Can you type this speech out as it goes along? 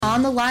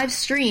on the live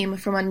stream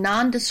from a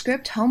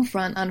nondescript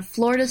homefront on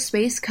Florida's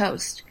Space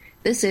Coast.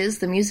 This is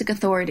the Music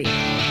Authority.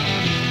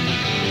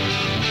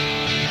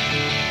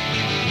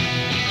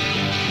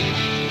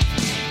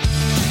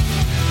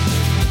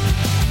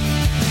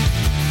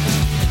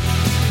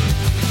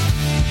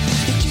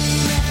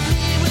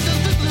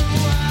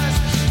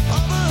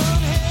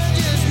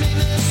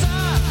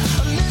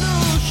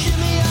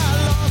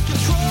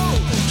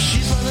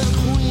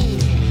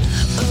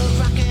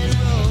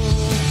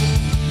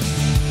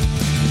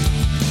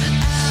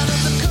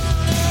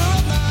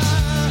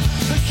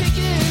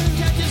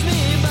 Catches me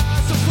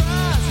by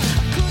surprise.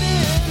 I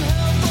couldn't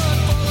help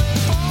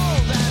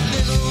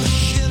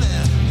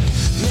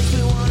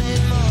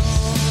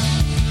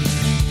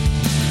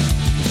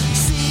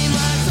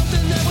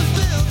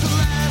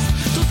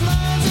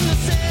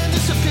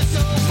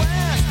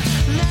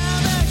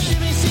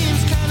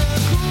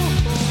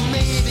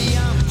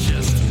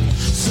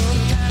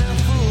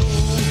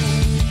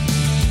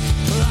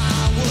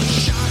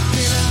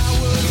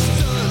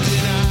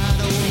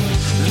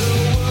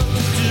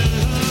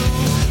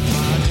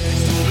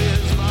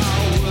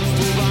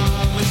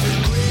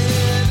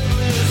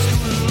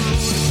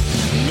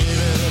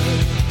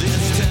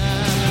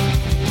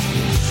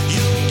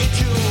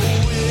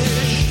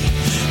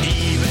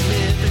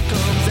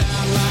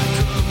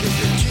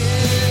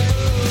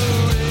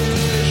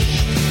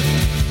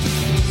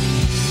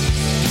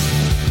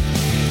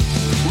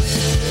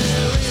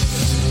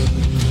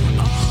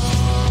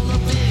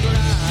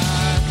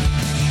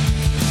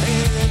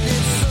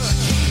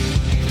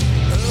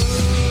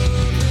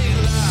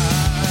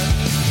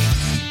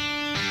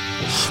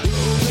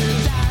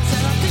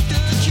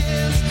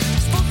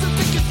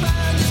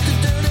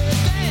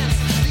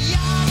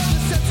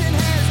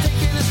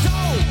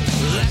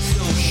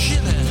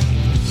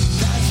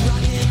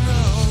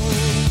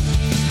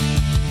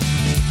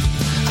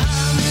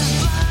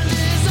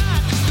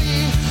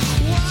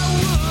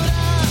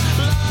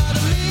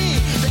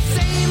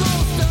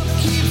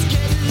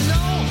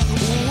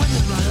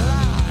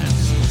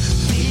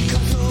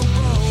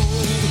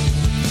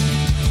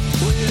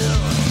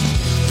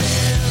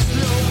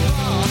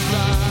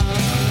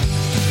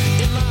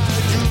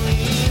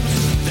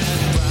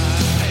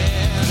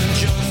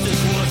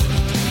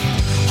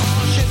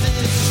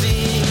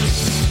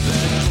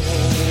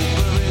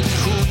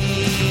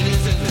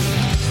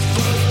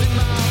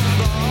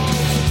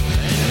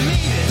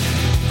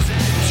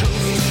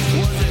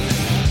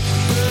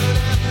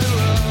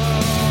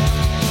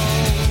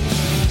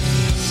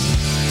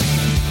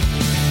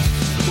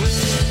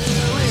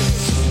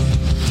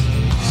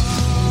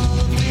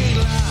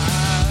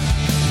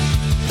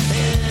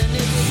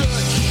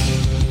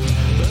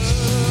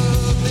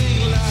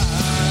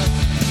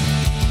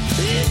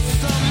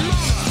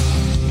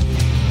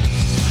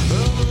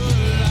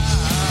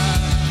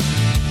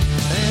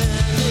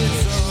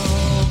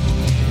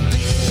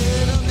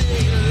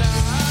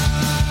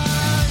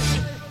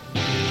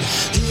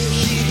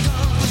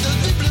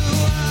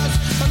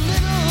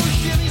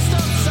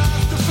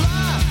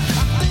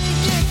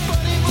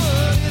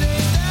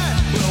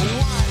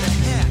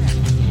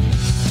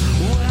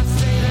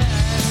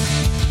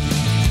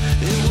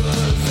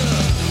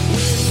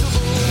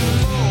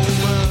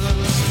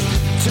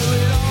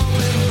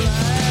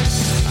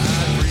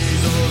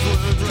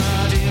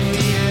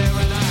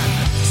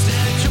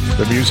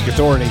The Music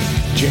Authority,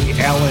 Jay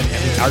Allen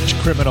and the Arch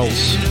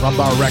Criminals,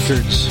 Rumbar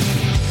Records,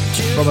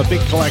 from a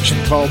big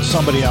collection called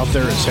Somebody Out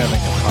There Is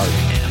Having a Party.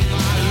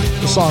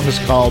 The song is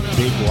called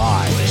Big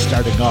Lie,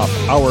 starting off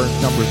hour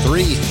number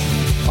 3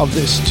 of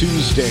this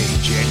Tuesday,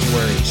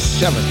 January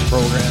 7th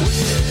program.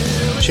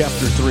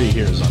 Chapter 3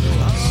 here is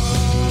underway.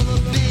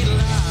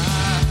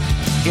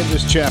 In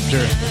this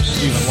chapter,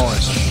 Stephen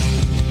Lawrence,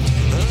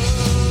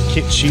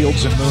 Kit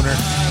Shields and Mooner,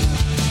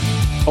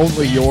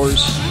 Only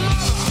Yours,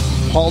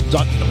 Paul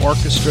Dutton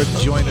Orchestra to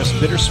join us,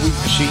 Bittersweet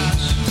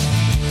Machines.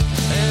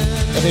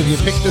 And if you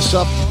picked this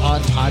up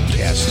on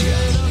podcast yet,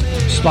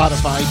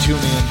 Spotify,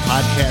 TuneIn,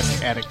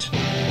 Podcast Addict,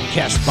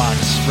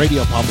 CastBox,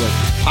 Radio Public,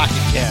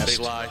 Pocket Cast,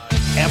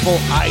 Apple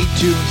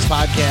iTunes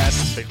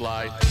Podcast,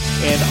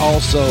 and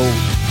also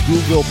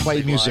Google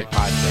Play Music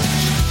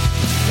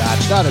Podcast.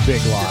 That's not a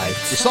big lie.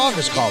 The song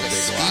is called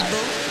Big Lie,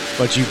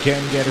 but you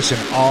can get us in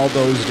all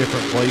those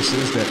different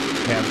places that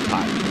have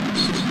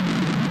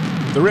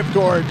podcasts. The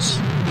Ripcords,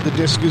 The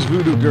Disc is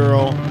Voodoo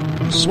Girl,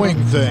 Swing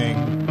Thing,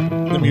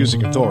 The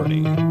Music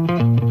Authority. Well,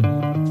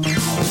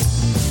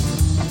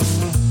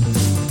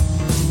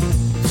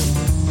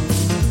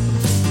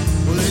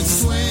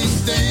 it's swing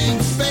thing,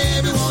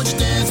 baby, won't you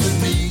dance with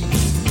me?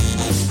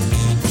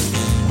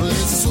 Well,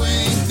 it's a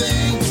swing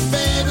thing,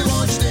 baby,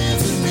 won't you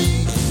dance with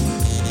me?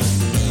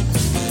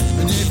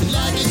 And if you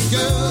like it,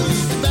 girl,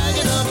 you can back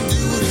it up and do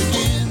it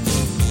again.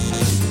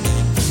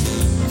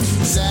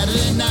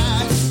 Saturday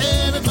night,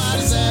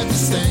 everybody's at the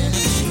stand.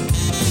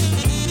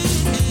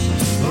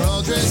 We're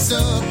all dressed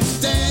up,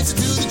 dancing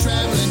to the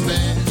traveling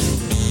band.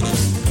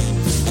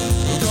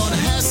 We're gonna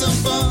have some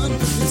fun,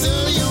 it's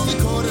early, only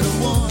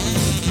 1:45.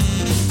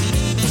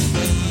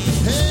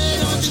 Hey,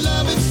 don't you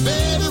love it,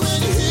 baby, when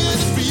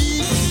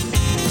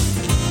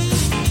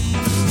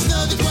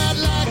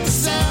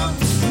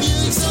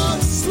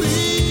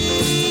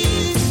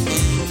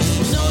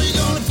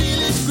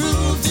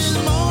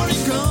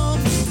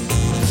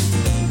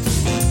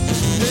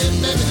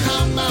baby,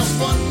 how about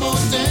one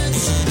more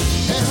dance?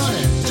 Hey,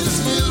 honey,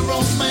 just a little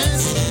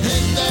romance.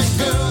 Hey, that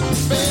girl,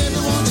 baby,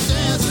 won't you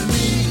dance with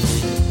me?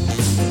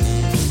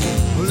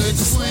 Well,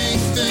 it's a swing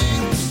thing,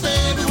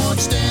 baby,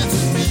 won't you dance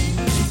with me?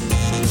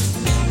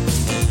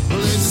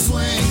 Well, it's a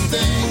swing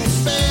thing,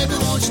 baby,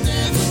 won't you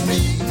dance with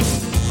me?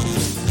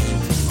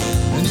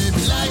 And if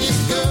you like it,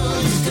 girl,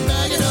 you can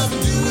back it up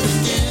and do it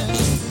again.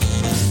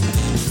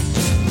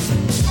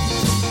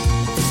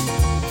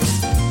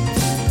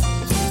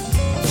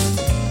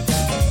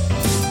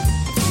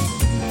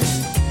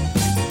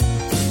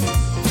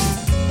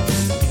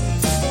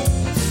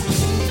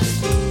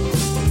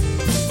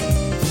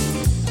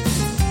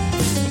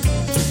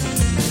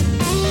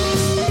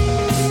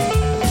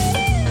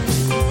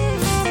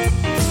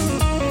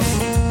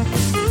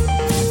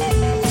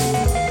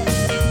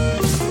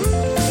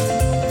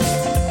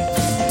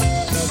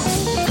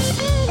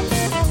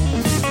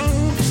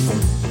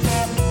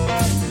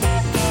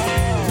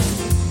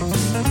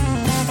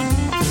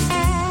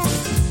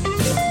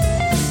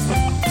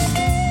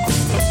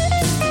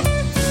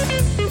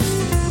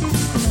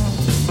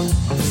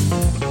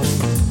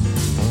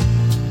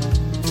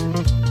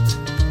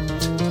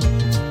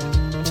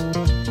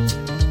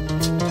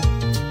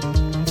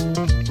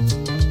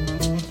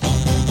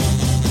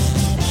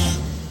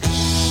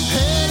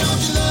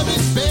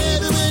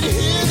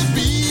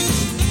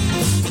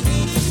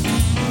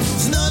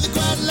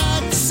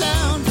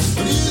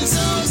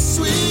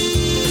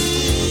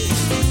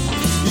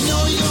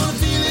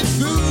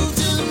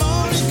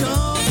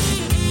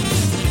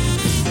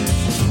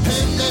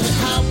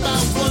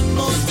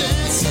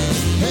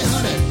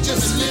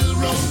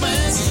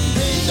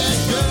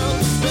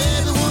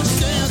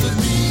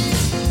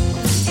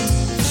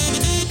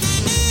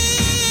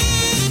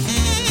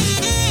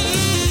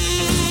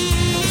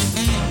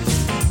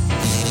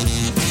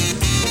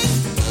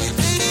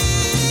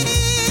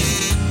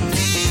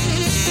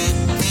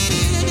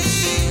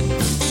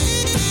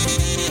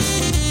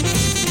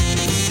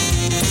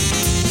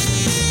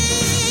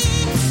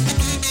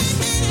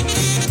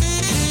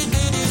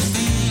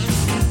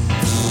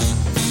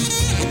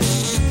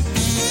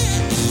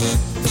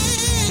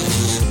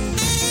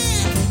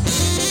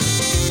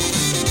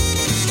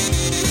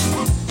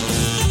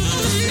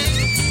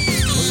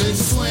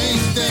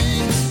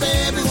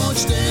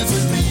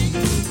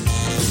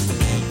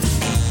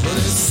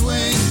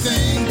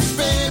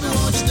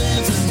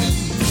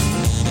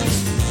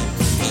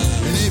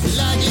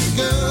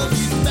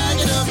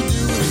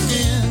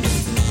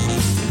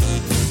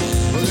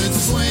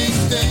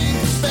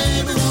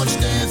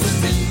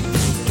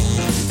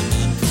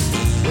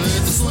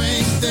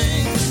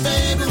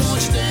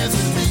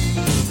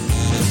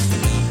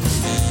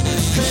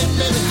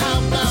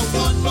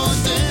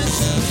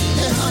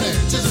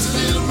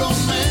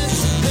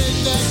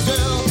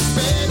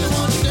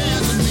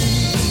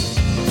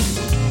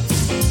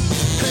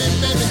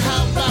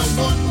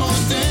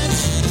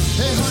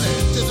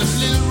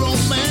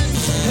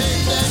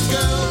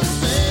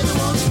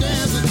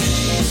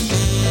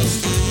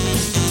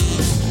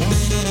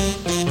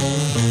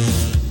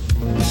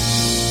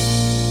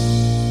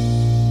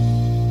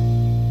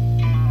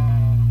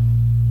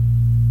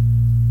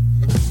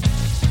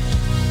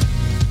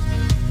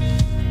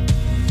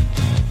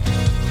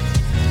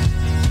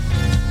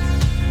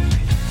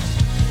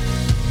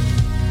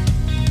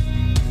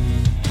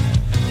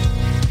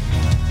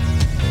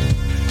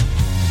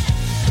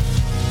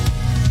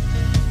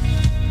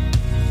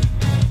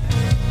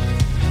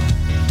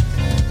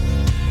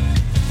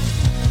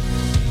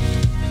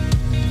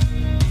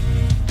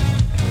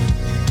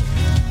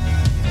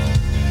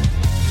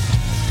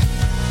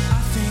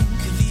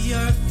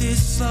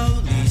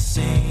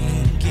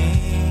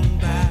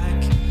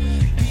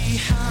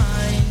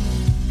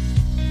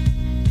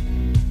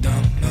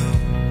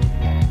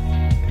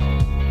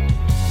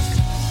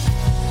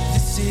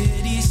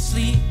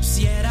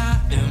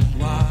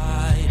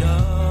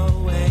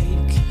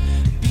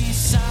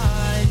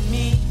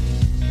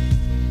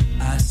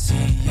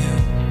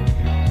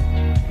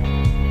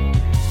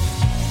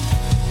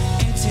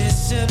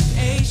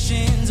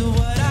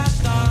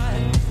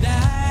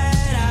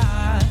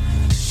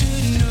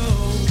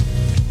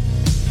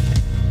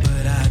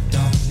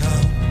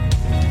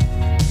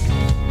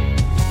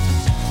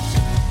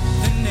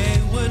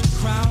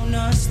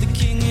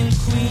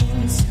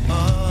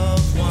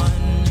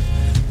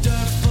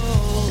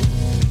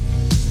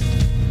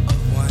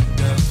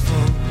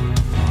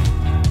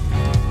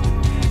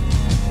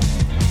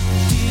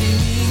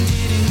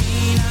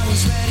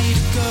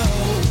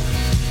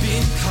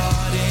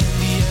 Caught in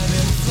the ebb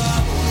and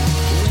flow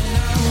when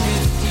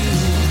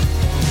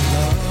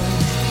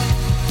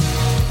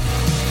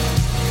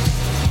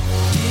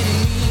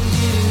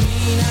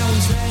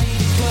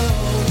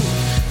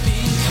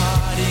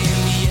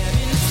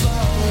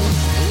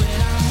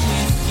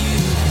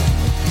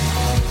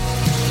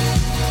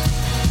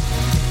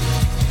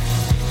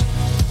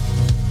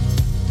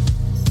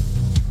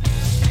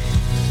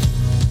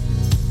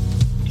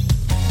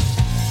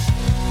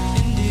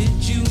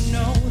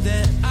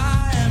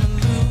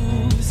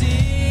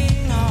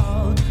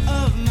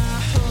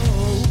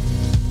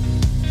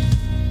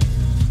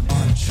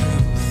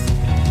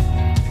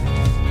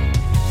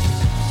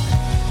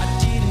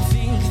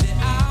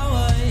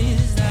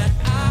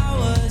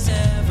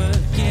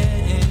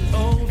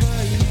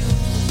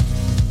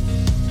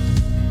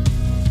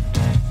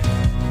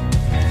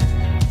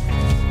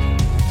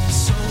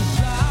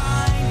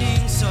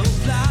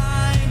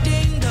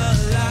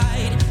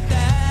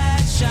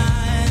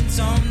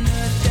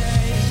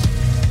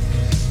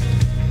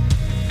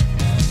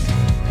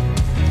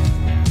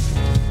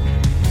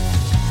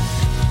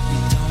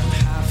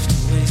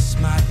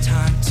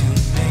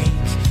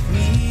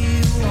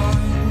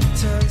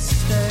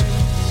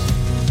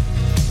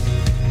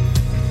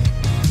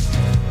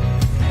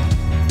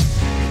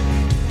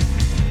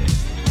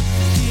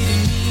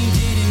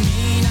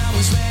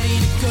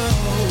go.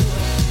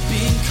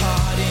 Being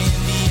caught in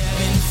the ebb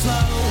and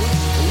flow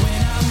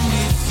when I'm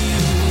with you.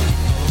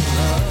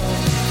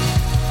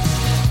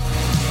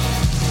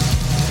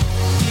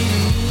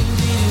 Didn't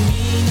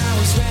mean I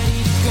was ready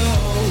to go.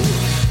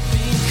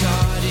 Being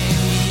caught in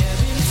the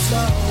ebb and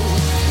flow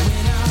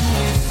when I'm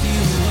with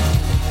you.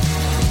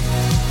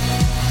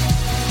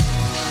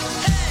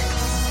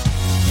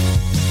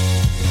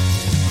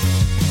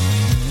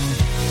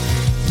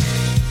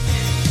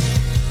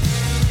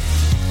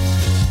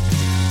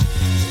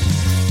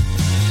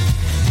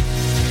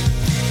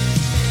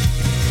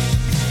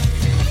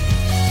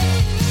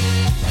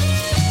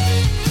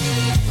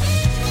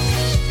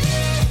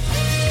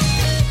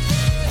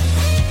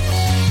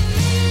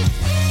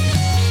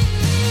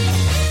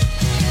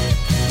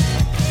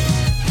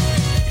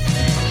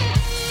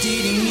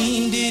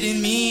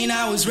 Didn't mean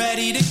I was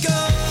ready to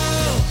go.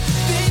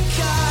 Been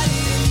caught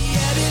in the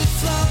ebb and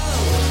flow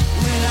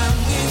when I'm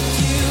with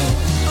you.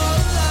 Oh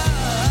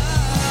love.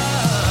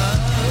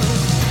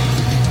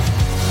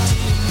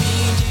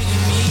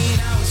 Didn't mean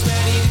I was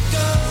ready to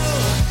go.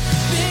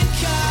 Been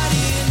caught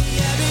in the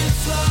ebb and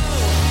flow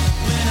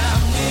when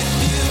I'm with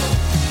you.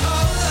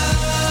 Oh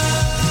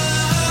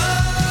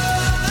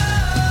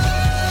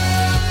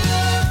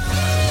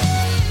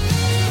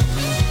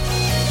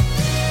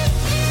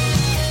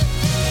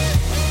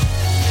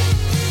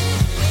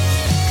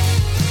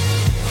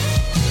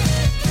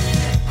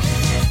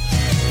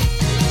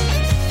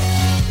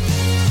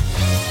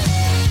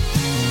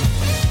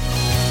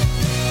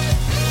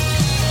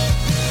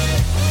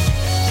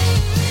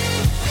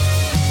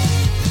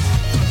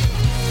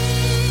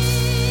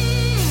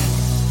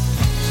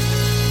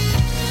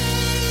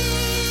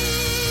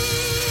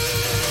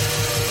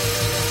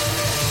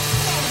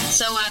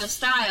So out of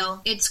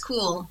style, it's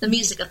cool. The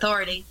Music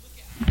Authority.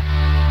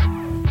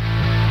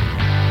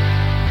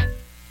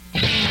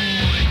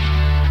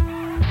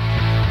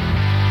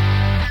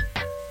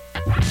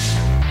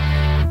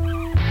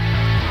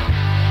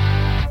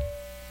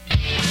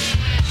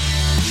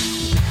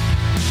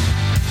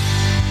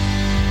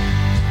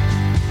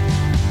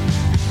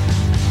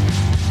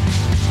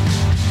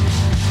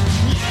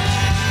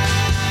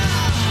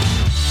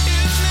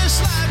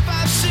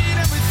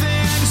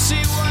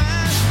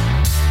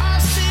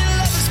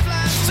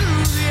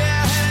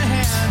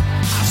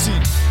 I've seen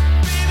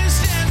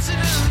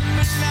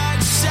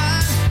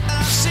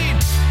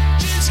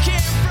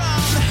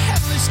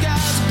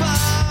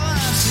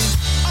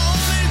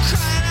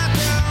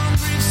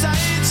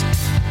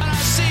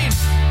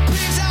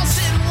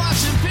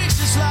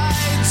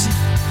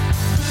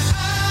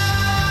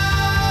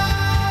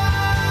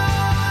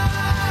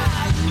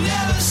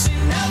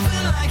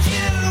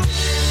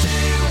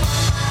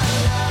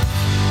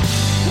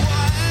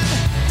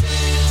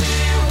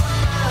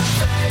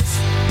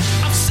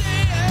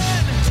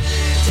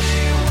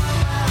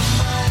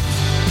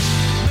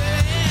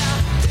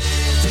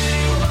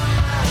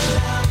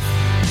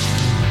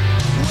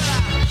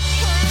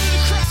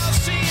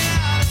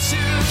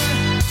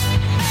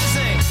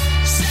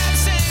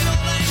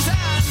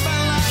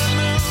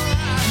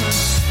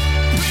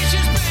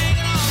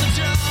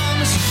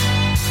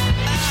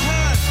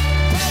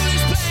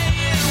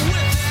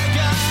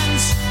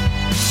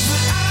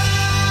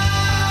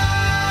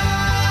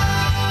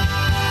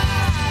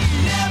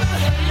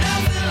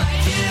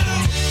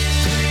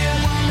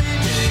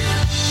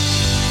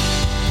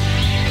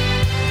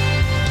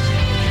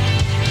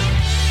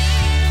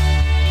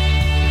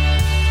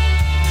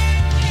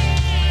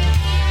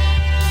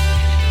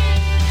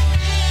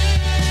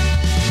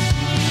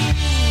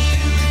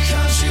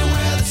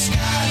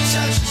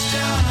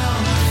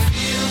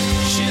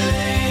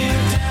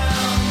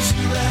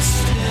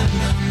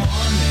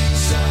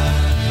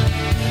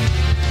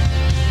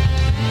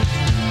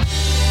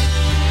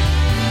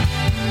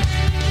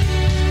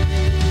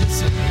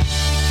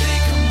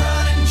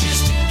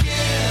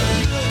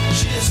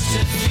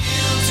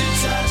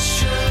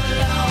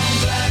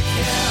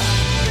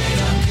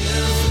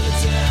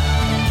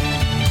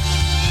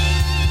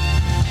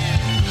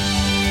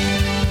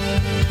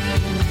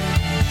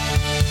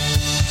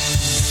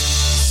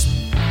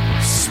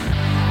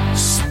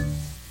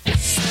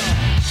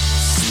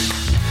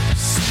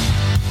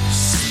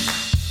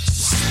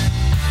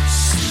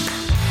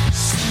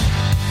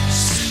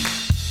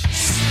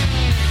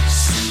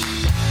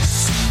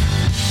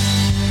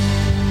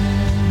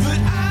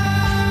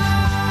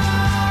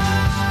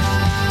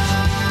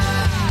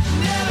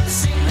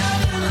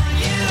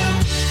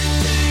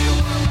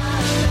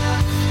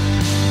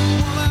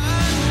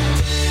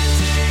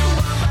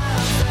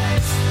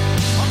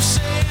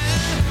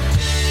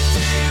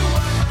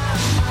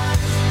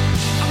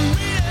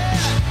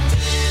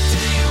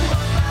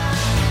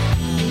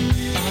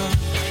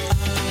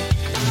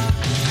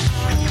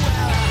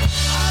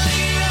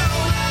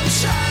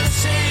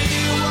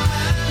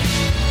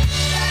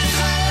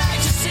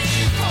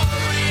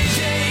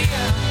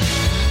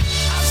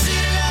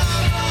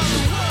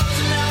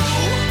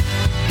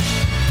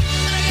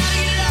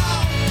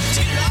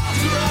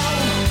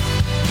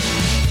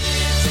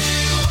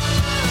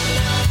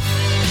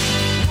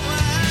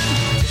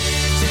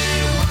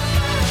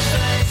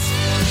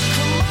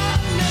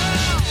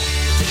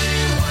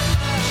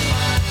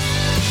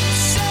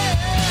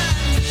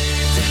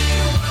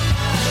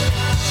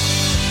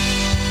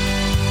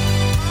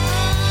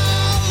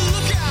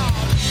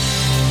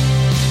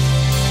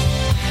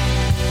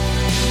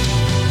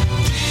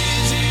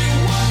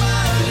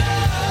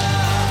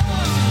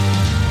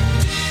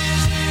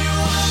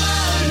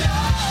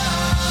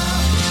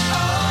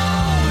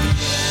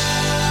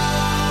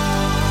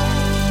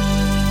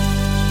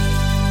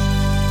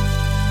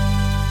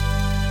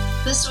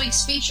This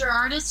week's feature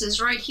artist is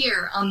right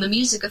here on The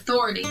Music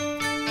Authority.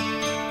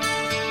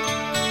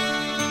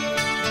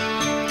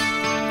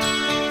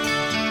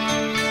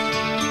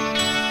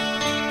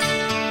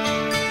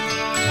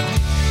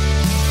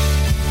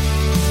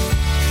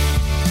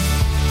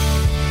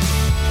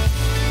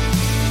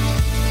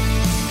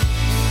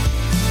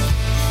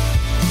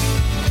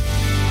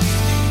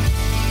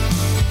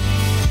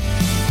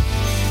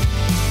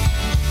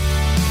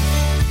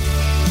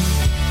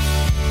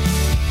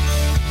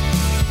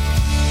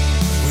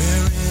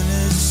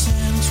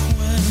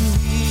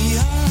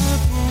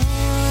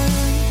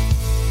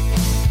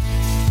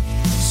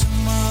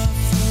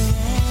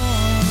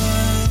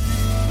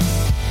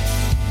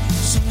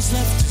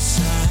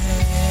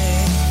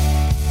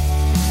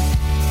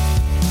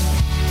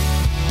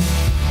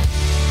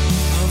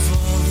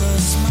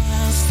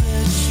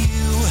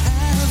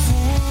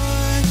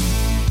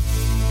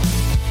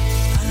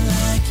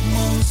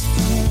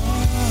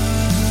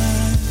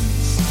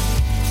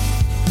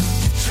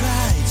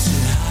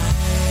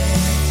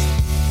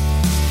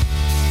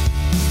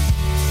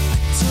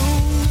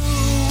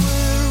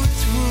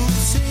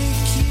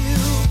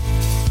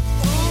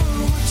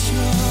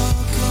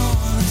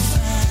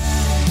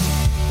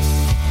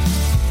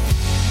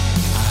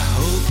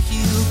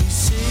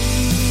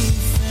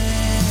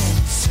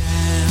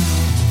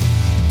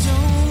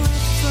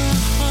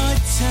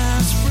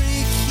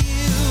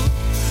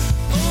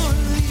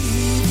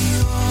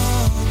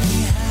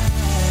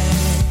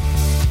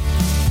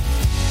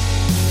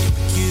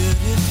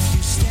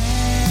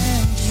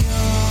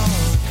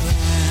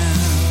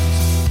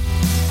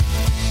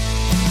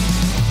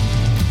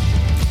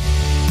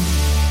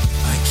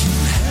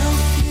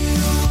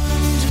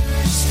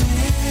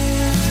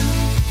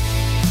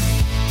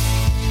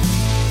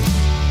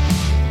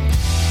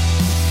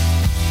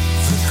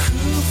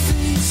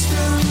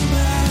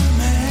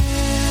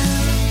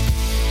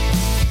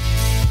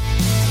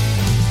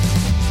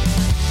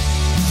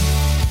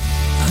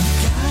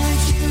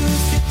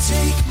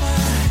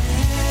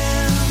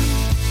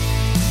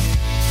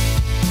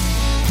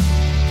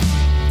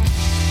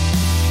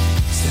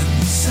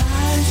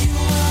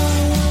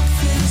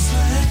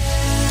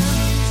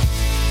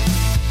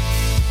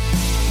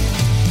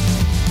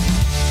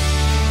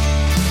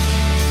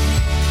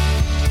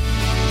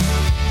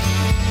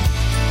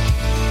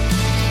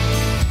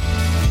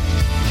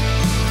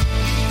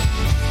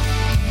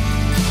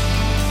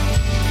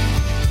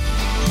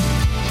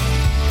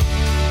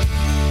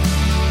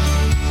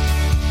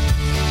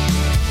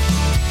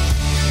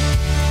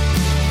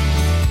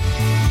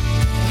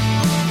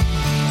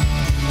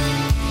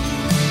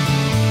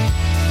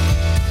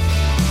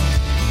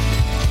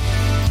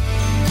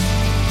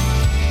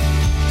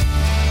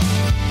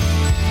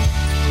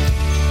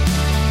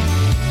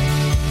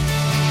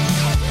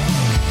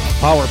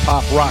 Power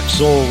pop, rock,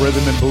 soul,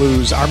 rhythm and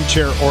blues,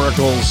 Armchair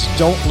Oracles,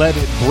 Don't Let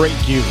It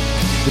Break You.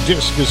 The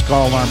disc is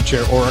called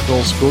Armchair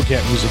Oracles,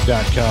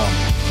 coolcatmusic.com.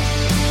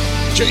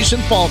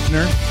 Jason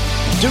Faulkner,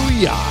 Do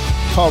Ya,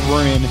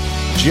 covering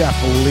Jeff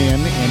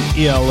Lynne and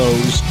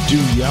ELO's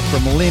Do Ya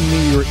from Lend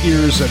Me Your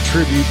Ears, a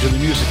tribute to the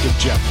music of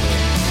Jeff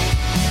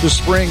Lynne. The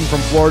Spring from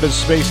Florida's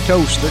Space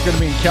Coast. They're going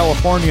to be in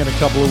California in a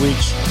couple of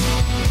weeks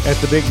at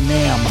the Big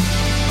NAMM.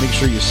 Make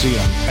sure you see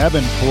them. Ebb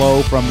and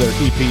Flow from their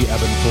EP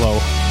Ebb and Flow.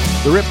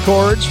 The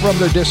Ripcords from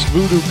their disc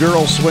Voodoo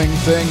Girl Swing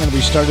Thing, and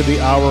we started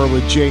the hour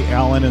with Jay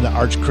Allen and the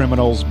Arch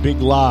Criminals'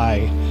 Big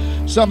Lie.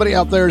 Somebody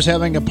out there is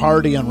having a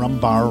party on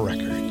Rumbar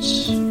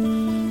Records.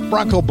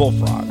 Bronco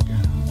Bullfrog,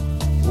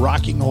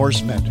 Rocking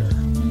Horse Mender,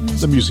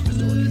 The Music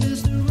Authority.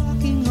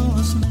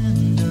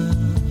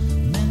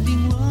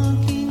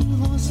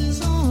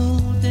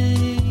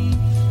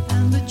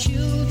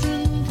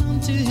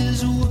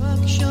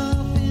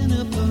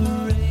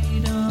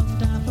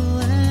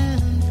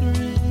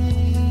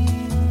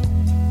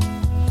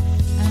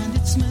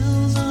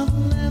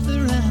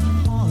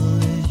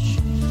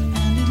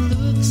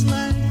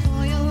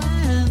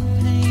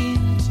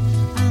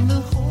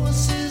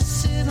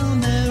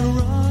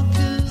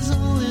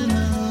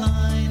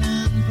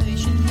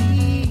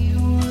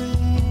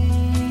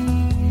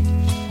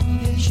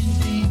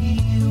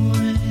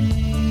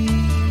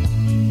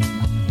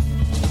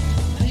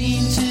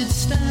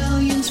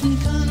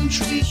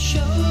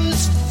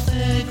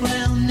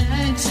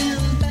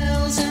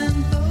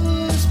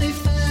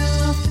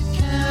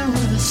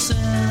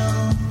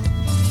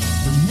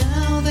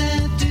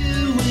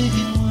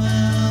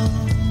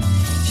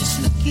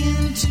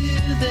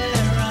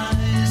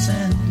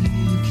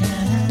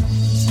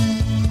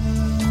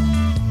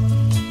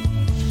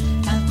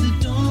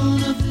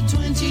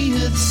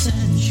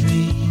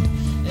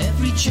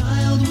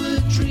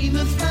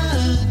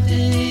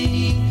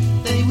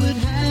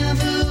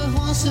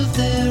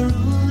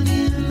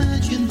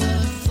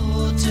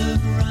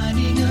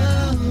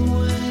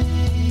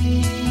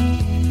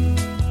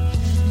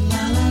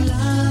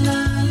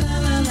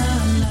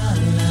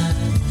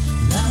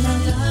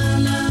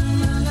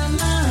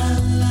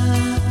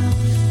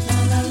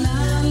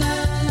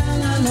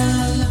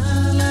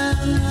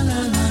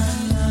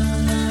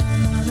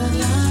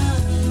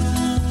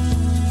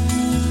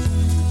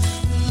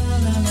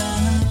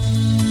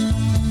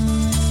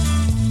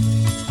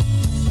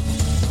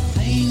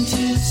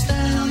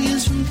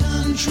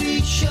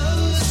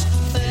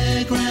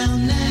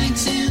 fairground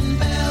nags in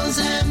bells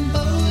and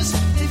bows.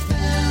 They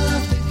fell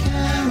off the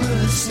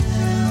carousel,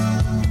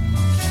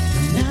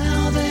 and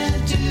now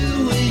they're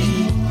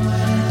doing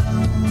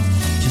well.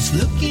 Just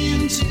look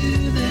into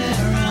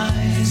their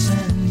eyes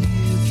and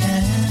you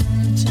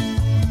can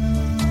tell.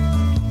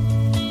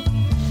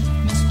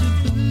 Mr.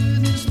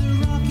 Booth is the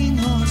rocking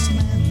horse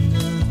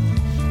mender,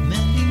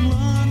 mending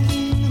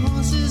rocking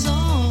horses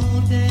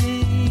all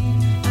day.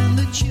 And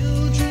the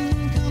children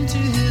come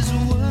to his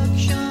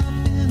workshop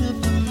in a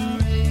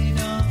parade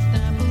of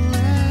dapple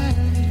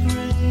and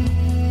gray.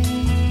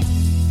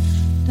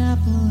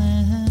 Dapple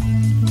and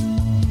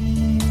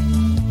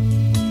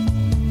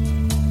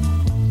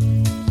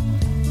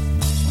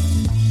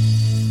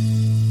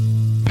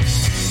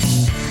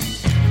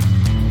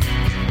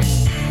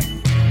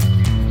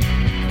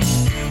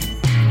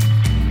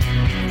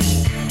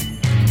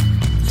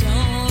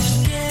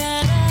Don't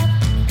get up,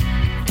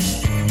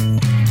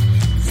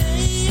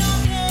 lay your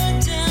head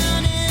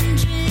down and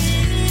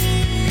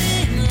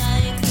dream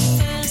like the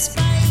first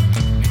bite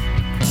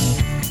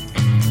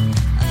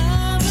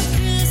of a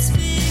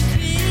Krispy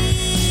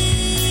Kreme.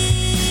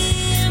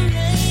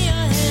 Lay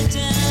your head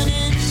down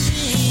and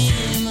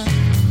dream.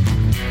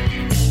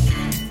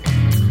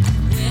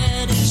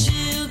 Where did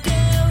you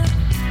go?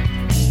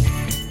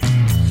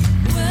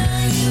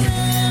 Were you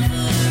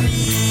ever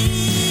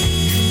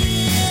real?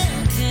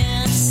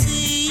 Can't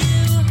see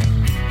you,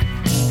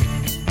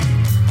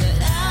 but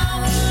I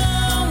will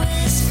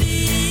always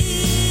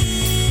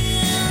feel.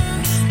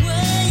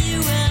 Were you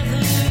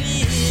ever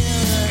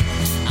real?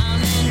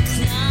 I'm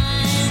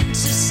inclined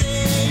to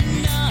say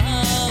no.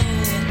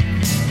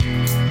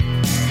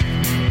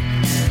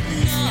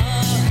 No.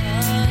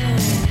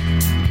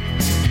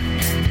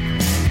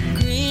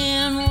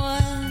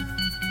 Greenwood,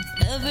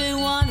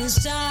 everyone is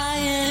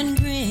dying.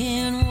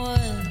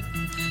 Greenwood,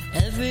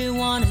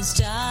 everyone is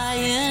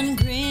dying.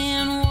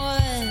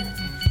 Greenwood,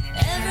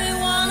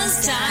 everyone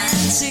is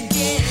dying to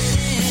get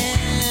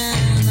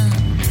in.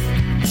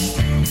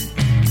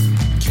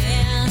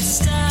 Can't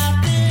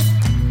stop it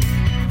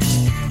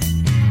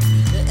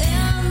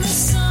in the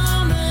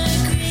summer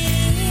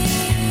green.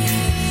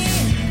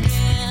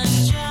 Can't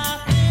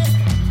drop it.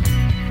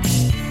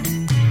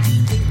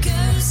 The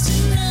ghost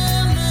in the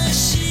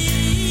machine,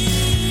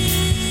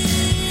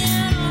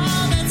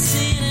 all that's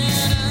seen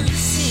and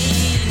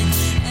unseen,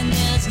 and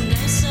there's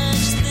no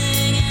such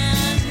thing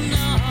as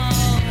no.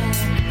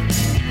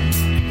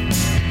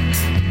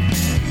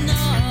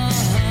 No.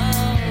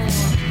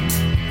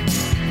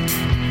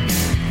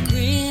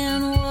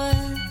 Greenwood,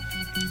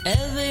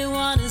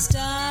 everyone is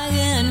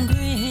dying.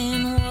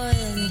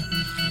 Greenwood,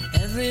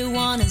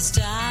 everyone is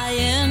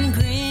dying.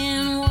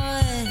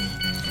 Greenwood,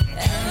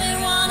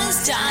 everyone is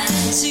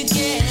dying to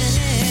get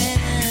in.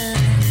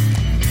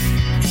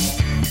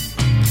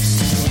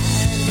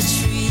 And the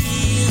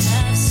trees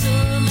have so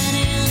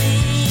many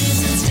leaves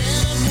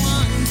instead of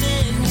one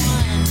big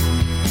one.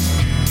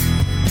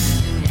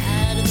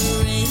 And the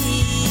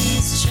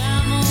rays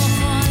travel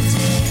for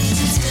days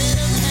instead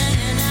of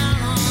hanging out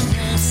on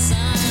the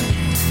sun.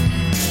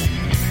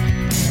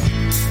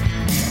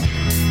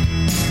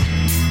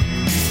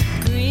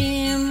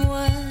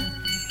 Greenwood,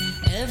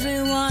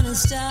 everyone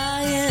is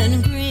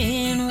dying.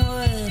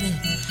 Greenwood,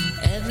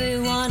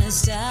 everyone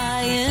is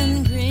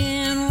dying.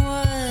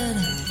 Greenwood,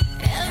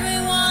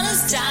 everyone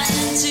is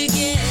dying to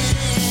get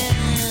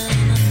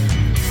in.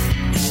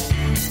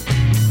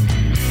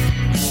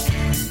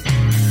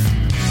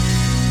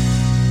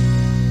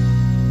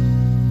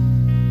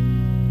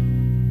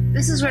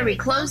 This is where we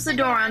close the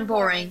door on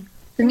boring.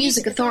 The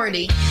Music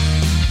Authority.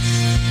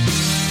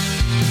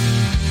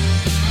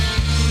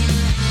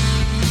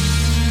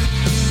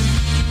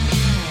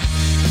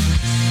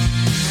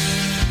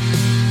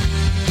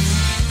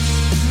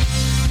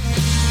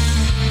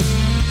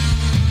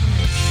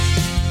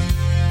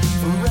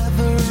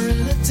 forever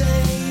in a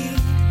day.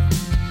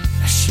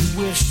 I should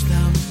wish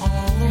them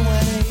all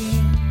away.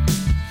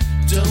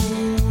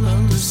 Don't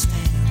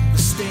understand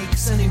the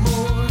stakes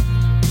anymore.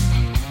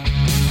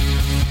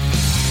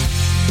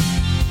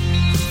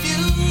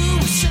 You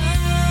will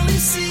surely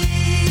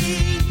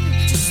see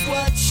just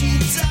what she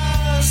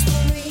does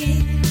for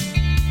me.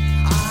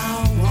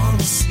 I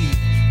wanna see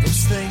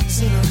those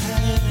things in her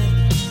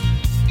head,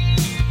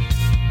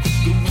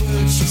 the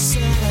words she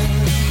said.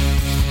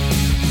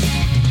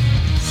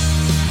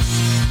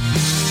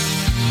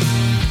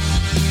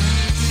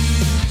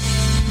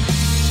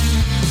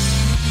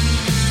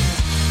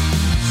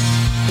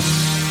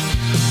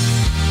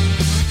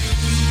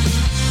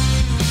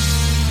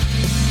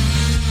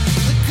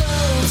 The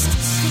ghost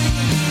is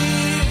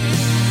here,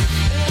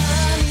 and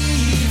I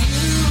need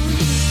you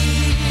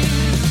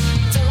here.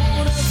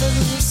 Don't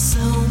ever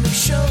sell me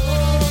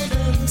short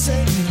and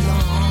take me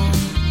long,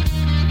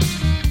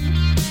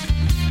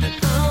 and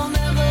I'll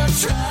never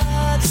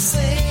try to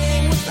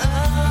sing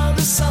without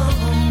a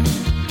song.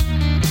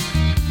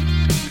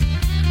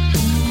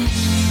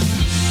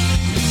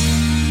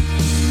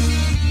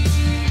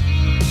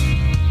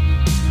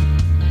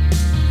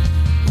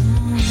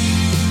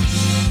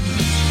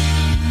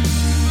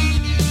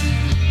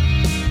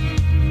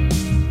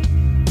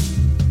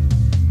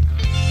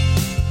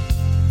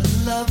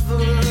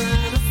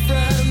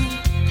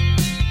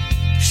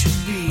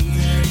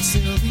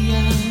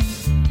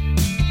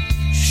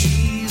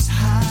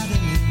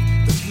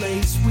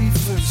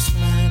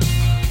 policeman.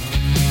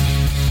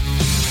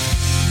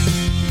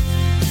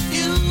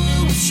 You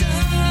will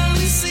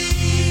surely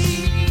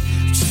see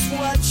just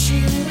what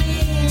she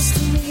means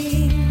to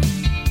me.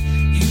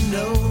 You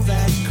know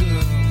that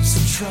girl's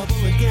in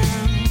trouble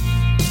again,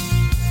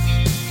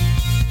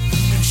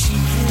 and she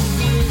can't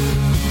win.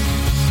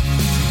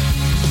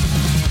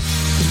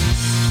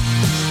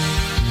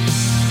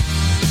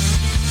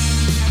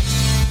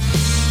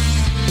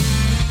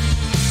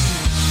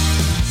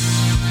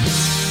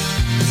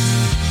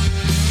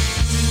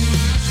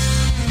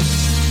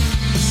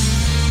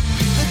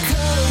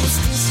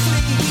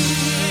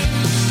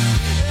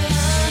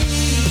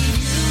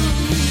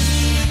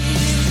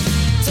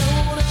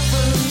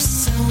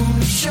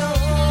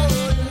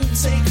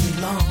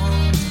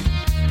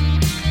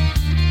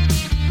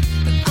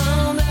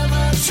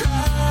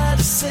 Try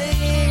to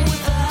sing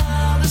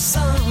without a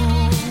song.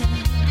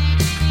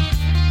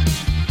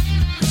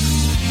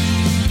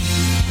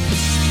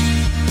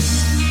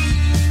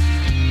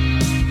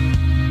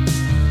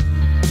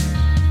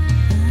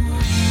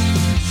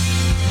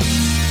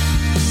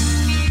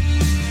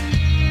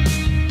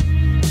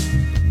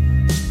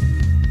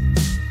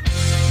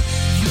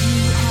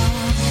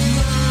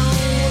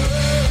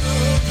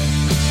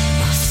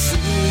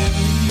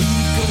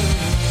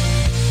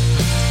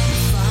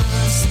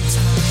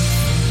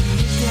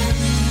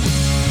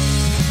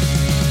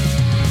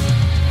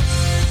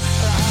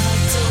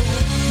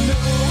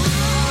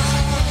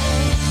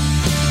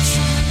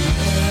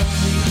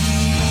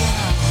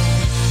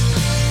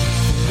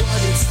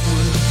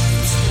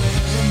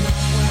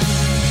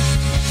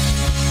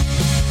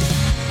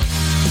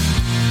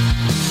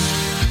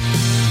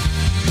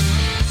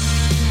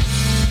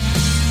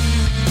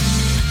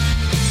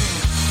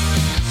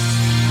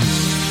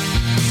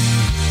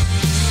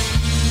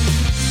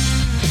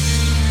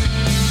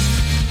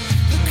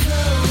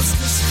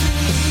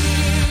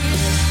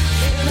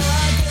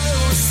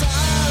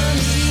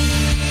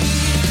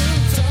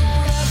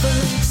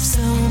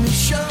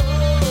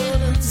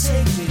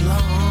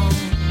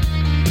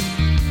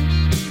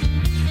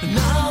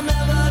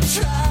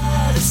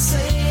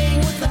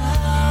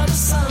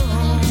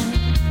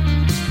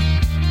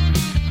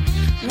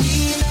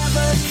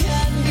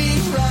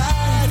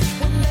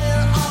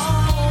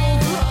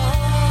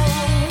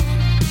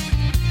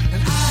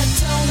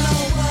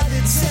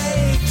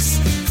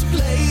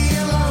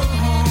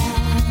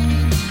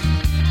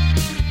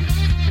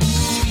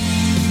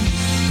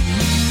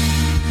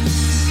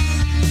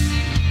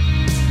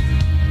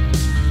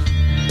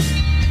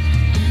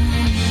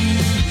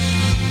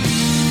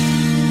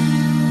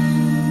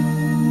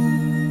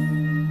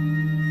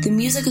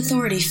 Music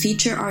Authority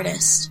feature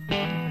artist. How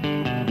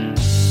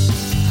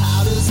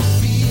does it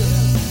feel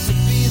to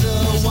be the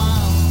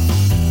one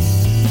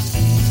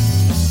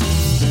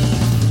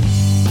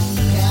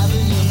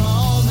having your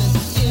moment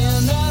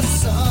in the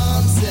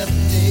sun 7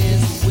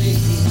 days a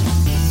week?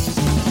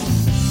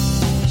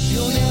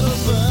 You'll never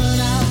burn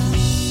out.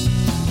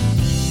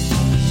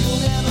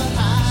 You'll never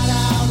hide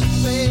out and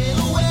fade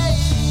away.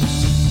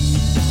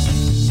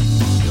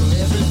 You're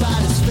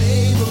everybody's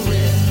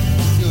favorite.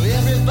 You're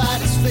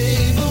everybody's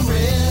favorite.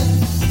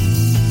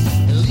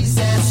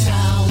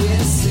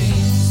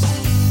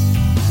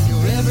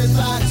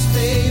 Everybody's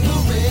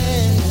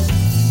favorite.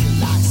 You're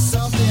like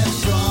something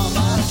from a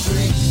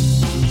drink,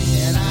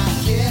 and I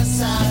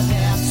guess I'd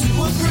have to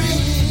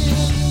agree.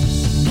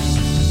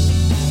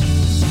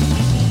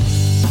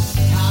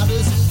 How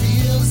does it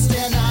feel to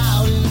stand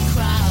out in the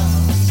crowd?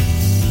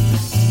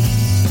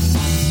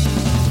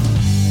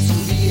 To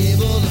be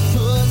able to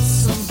put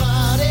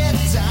somebody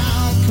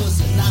down, 'cause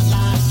they're not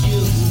like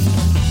you.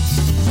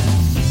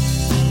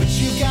 But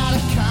you got a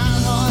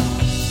kind heart.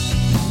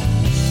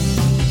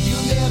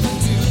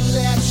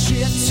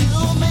 Shit to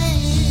me.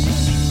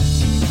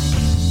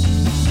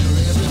 You're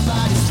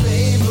everybody's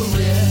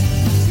favorite.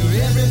 You're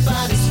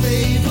everybody's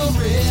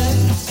favorite.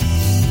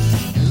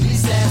 At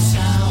least that's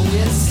how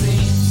it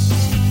seems.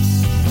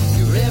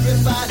 You're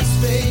everybody's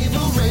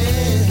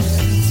favorite.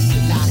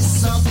 You're like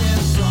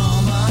something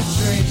from a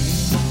dream,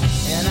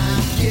 and I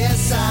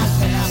guess I'd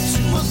have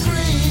to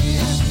agree.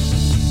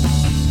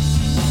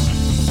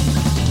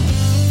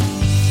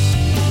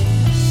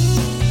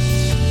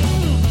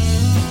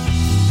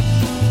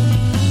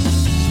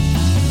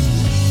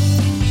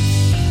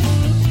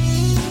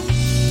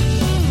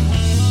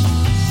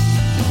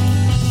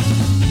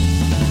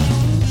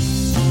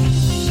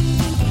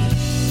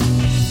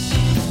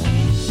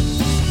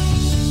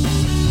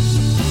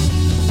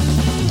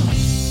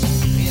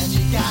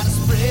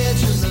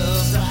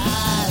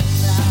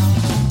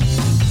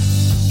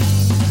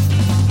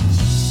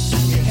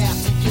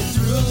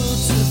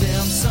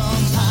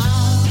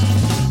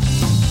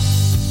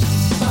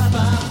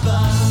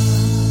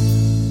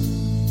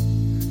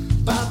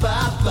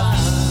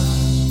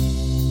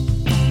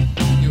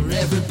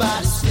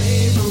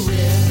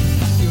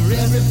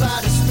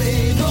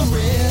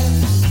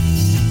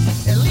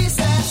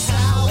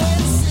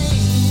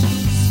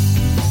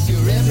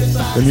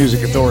 Everybody The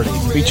Music Authority.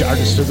 Feature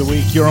Artist of the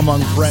Week, You're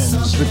Among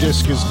Friends. The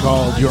disc is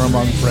called You're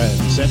Among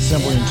Friends. That's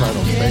simply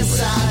entitled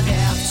Favorite.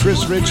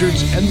 Chris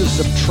Richards and the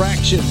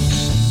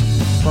Subtractions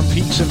from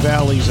Peaks and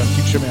Valleys on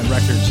Future Man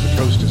Records. The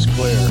Coast is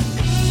Clear.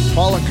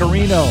 Paula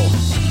Carino,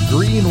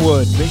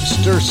 Greenwood, Big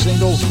Stir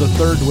Singles, The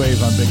Third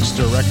Wave on Big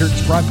Stir Records.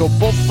 Bronco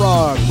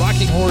Bullfrog,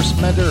 Rocking Horse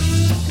Mender,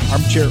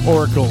 Armchair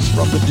Oracles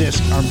from the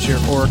disc Armchair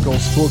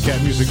Oracles,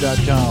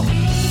 coolcatmusic.com.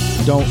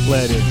 Don't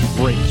let it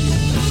break you.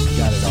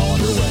 Got it all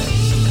underway.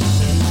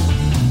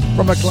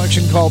 From a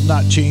collection called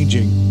Not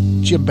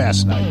Changing, Jim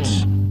Bass Night,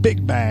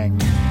 Big Bang,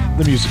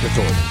 The Music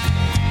Authority.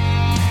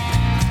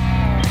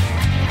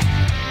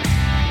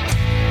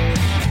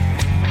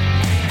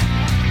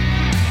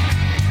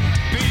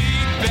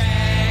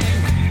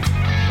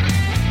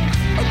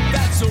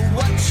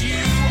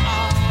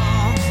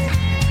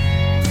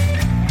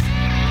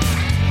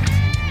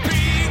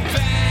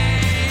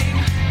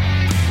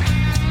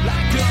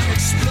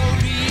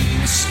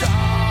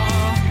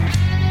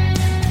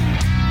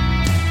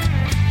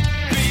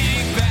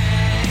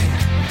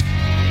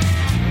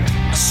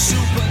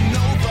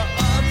 Supernova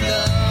of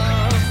love.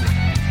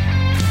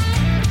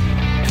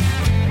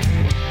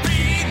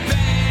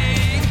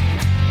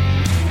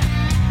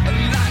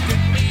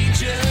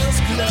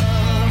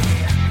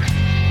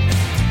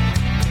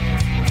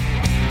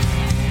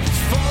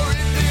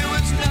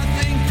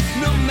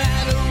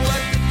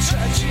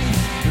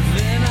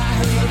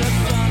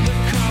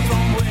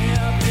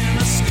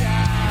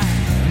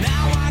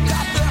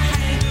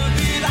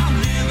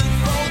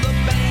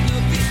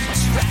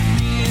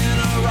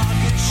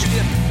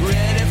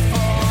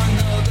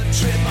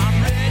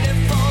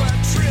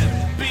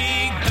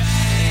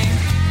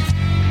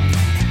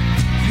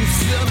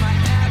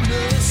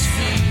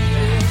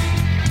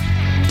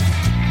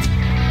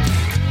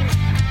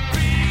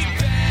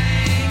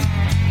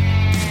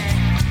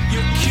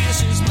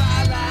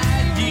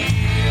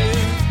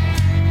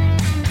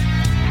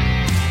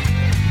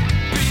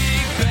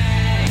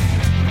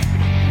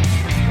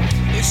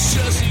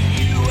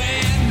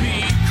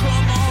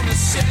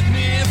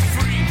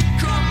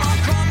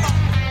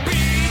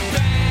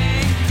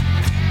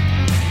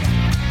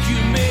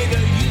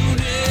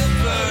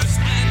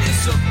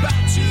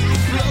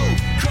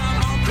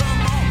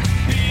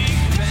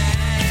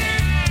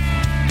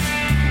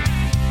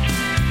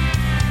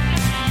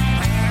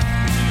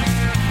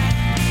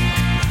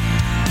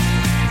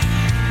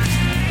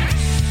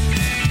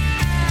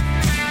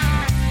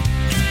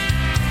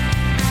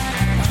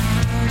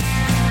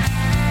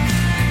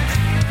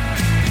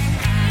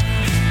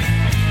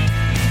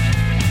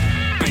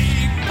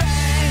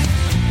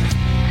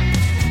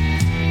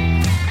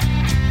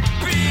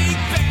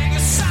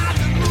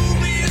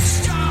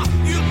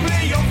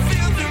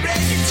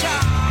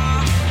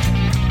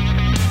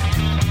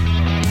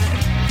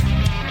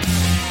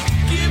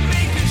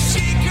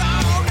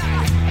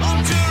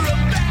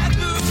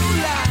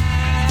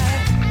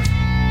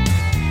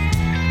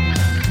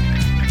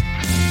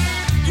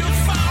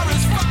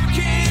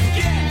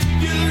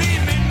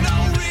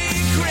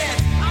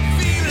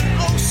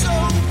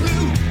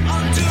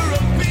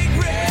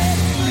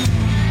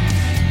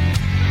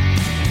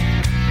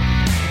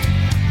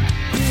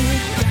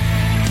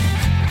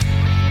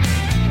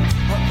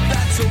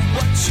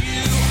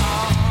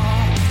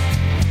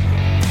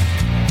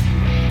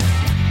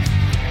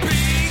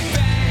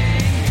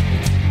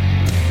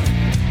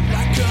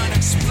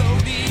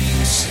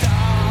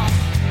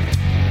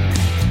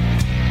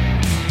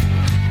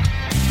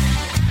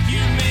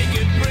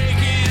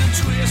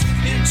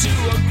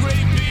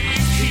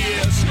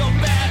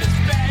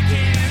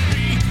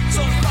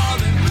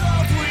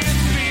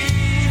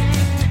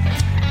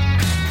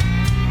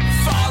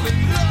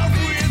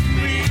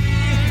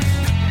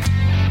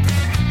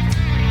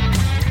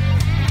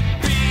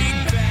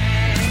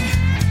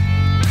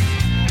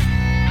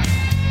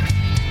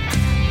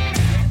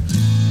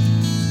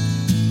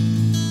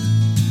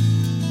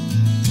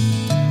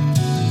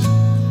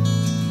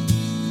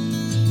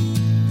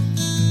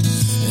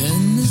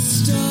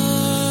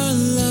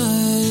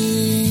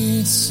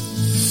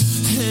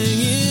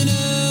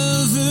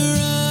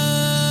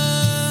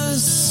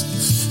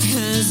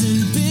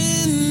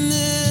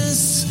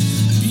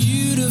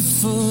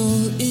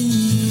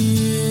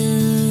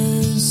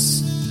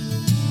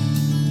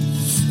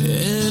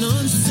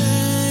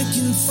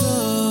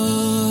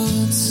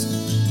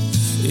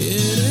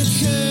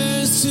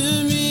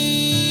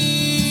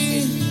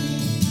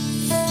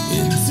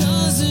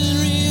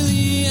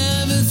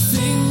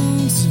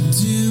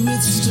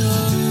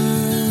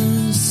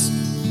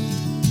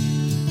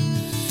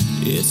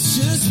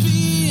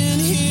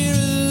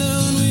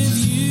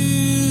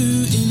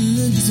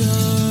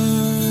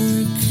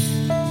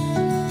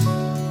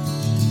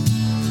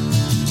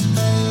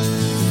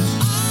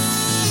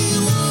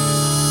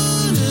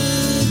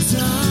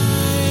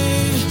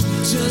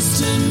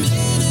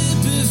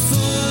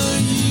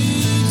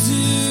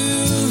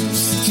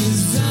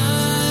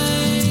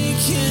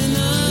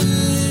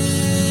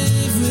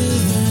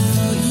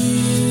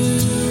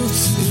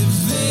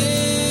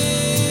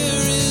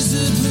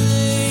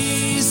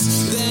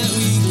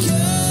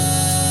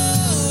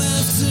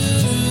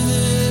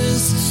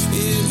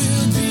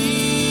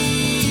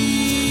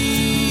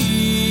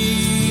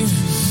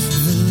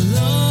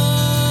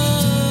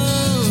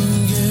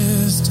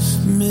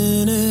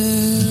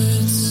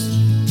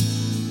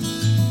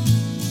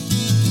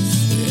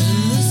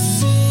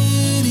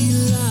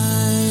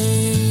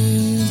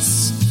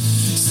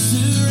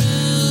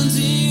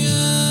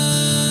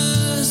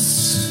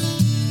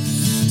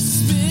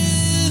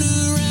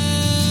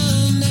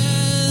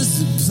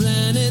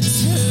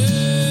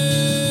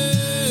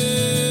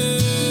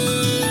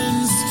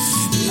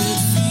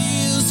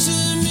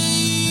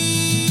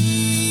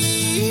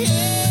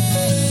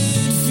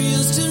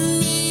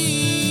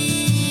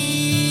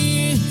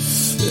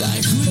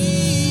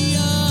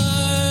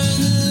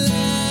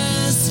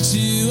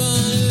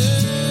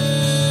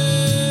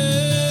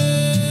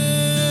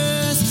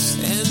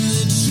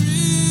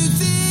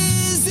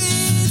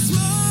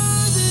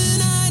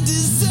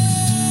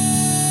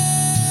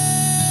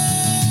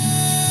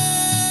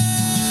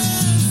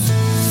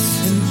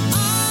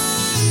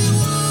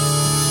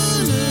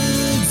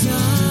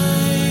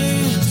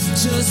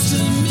 just a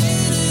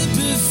minute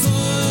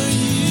before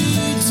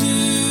you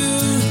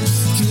do,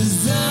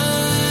 'cause I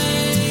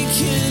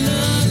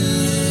cannot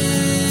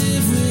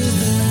live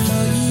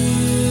without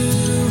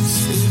you.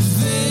 If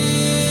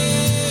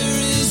there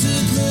is a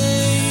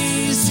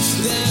place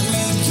that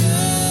we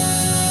go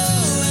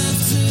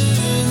after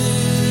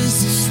this,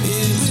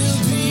 it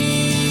will be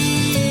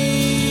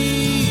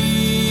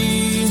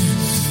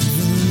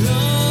the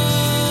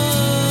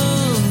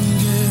longest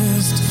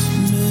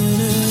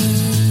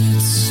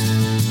minutes.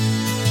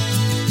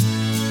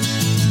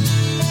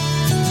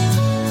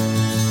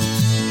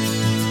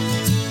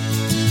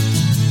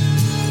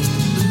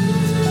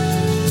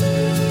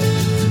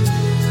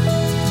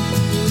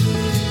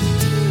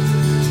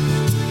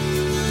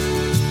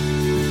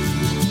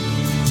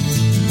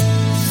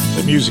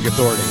 The Music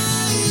Authority,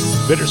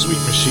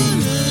 Bittersweet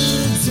Machines,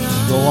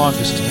 The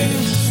Longest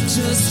Minute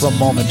from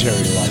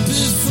Momentary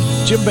Lights.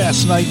 Jim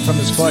Bass Knight from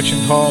his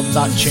collection called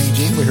Not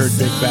Changing. We heard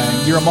Big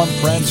Bang. You're Among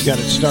Friends got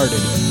it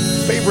started.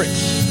 Favorites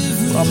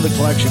from the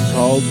collection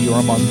called You're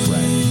Among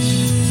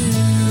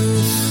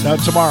Friends. Now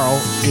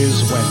tomorrow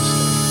is Wednesday.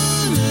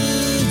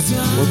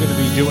 We're going to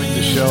be doing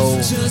the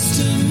show,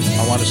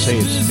 I want to say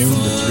it's noon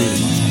to 3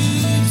 tomorrow.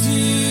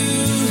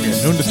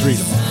 Yeah, noon to 3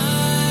 tomorrow.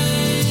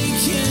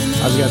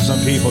 I've got some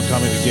people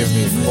coming to give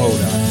me a quote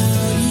on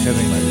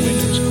having my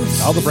windows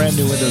cleaned. All the brand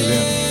new windows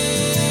in.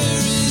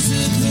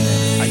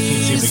 I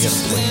can't seem to get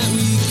them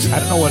cleaned. I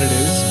don't know what it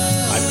is.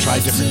 I've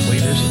tried different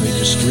cleaners and they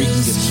just streak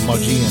and get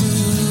smudgy and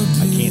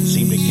I can't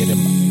seem to get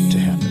them to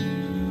happen.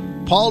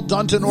 Paul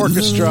Dunton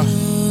Orchestra,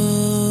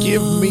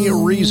 Give Me a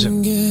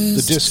Reason.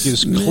 The disc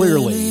is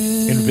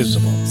clearly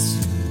invisible.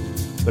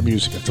 The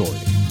Music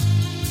Authority.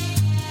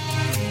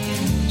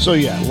 So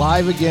yeah,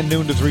 live again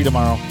noon to 3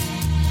 tomorrow.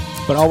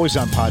 But always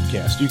on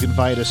podcast. You can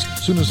find us.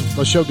 As soon as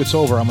the show gets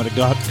over, I'm going to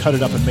cut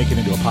it up and make it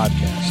into a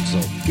podcast.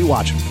 So be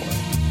watching for it.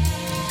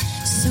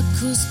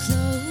 Circles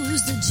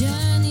close, the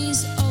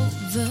journey's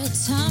over.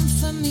 Time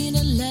for me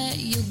to let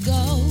you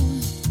go.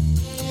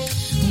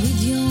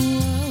 With your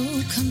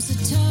world comes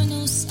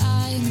eternal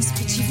silence,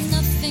 but you've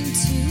nothing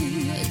to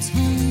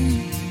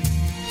atone.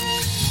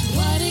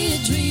 What do you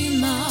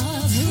dream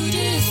of? Who do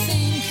you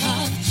think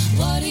of?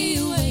 What are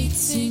you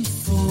waiting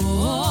for?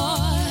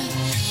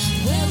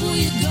 Where will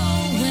you go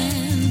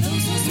when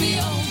those doors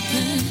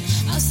reopen?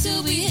 I'll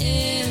still be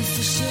here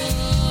for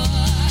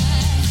sure.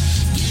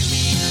 Give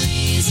me a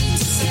reason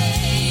to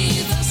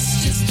save us.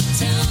 Just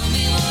tell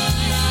me what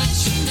I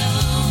should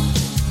know.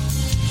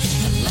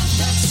 A love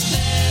that's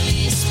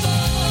barely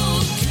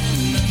spoken,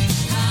 but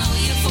how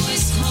your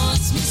voice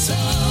haunts me so.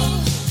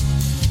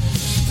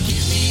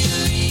 Give me a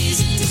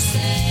reason to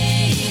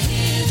stay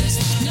here. There's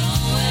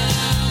nowhere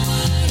I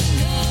wouldn't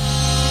go.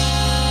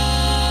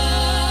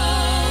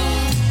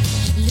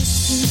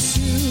 Listen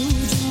to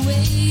the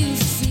way you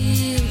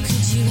feel.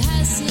 Could you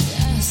hazard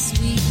a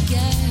sweet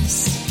guess?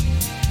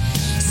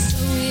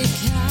 Stoic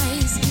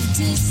eyes give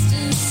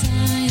distant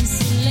signs.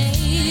 So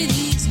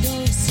ladies go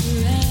to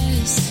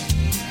rest.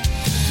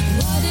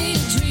 What do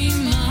you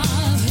dream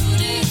of? Who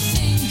do you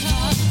think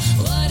of?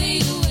 What are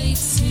you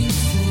waiting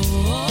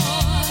for?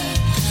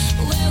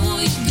 Where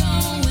will you go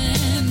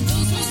when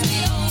those doors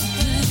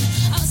reopen?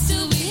 I'll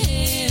still be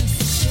here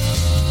for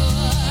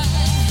sure.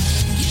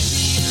 Give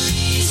me a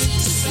reason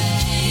to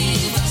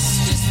save us.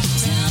 Just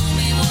tell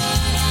me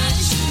what I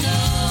should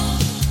know.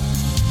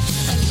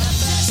 A love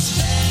that's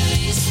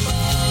barely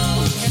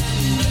spoken,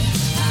 but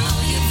how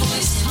your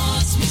voice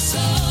haunts me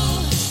so.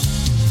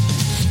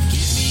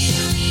 Give me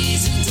a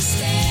reason to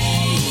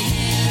stay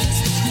here.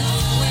 There's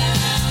nowhere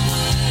I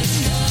wouldn't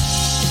go.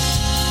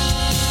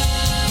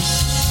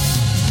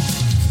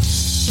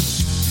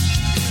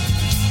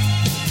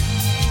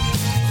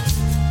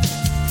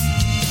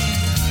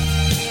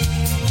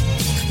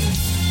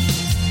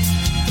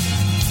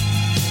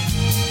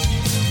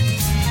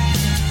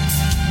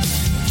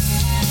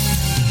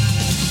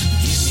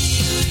 Give me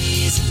a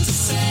reason to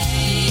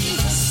save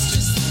us.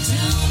 Just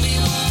tell me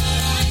what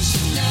I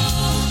should know.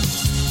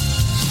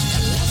 A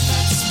love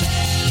that's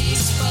barely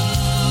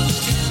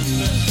spoken,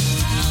 but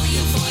how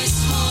your voice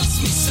haunts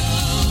me so.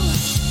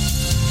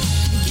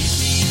 Give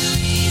me a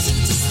reason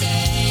to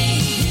stay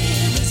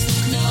here. There's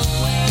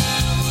nowhere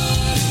I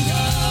wouldn't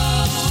go.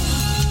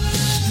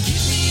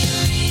 Give me a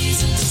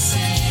reason to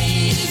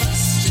save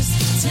us. Just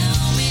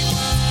tell me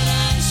what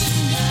I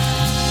should know.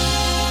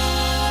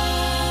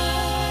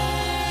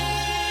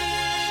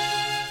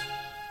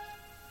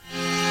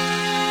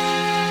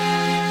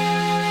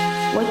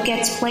 What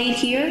gets played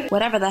here?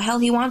 Whatever the hell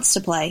he wants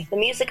to play. The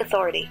Music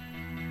Authority.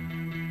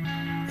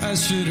 I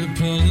should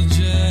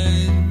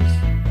apologize.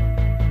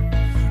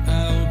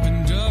 I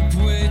opened up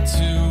way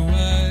too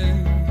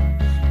wide.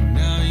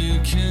 Now you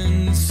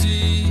can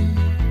see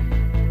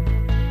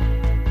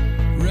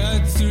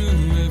right through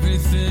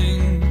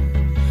everything.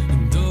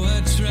 And though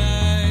I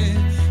try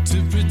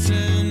to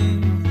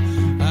pretend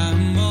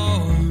I'm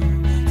more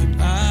than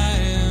I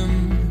am,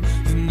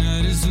 the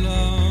night is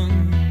long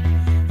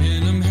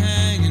and I'm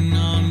hanging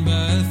on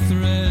by a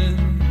thread.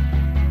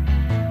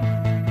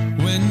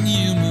 When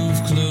you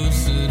move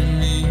closer to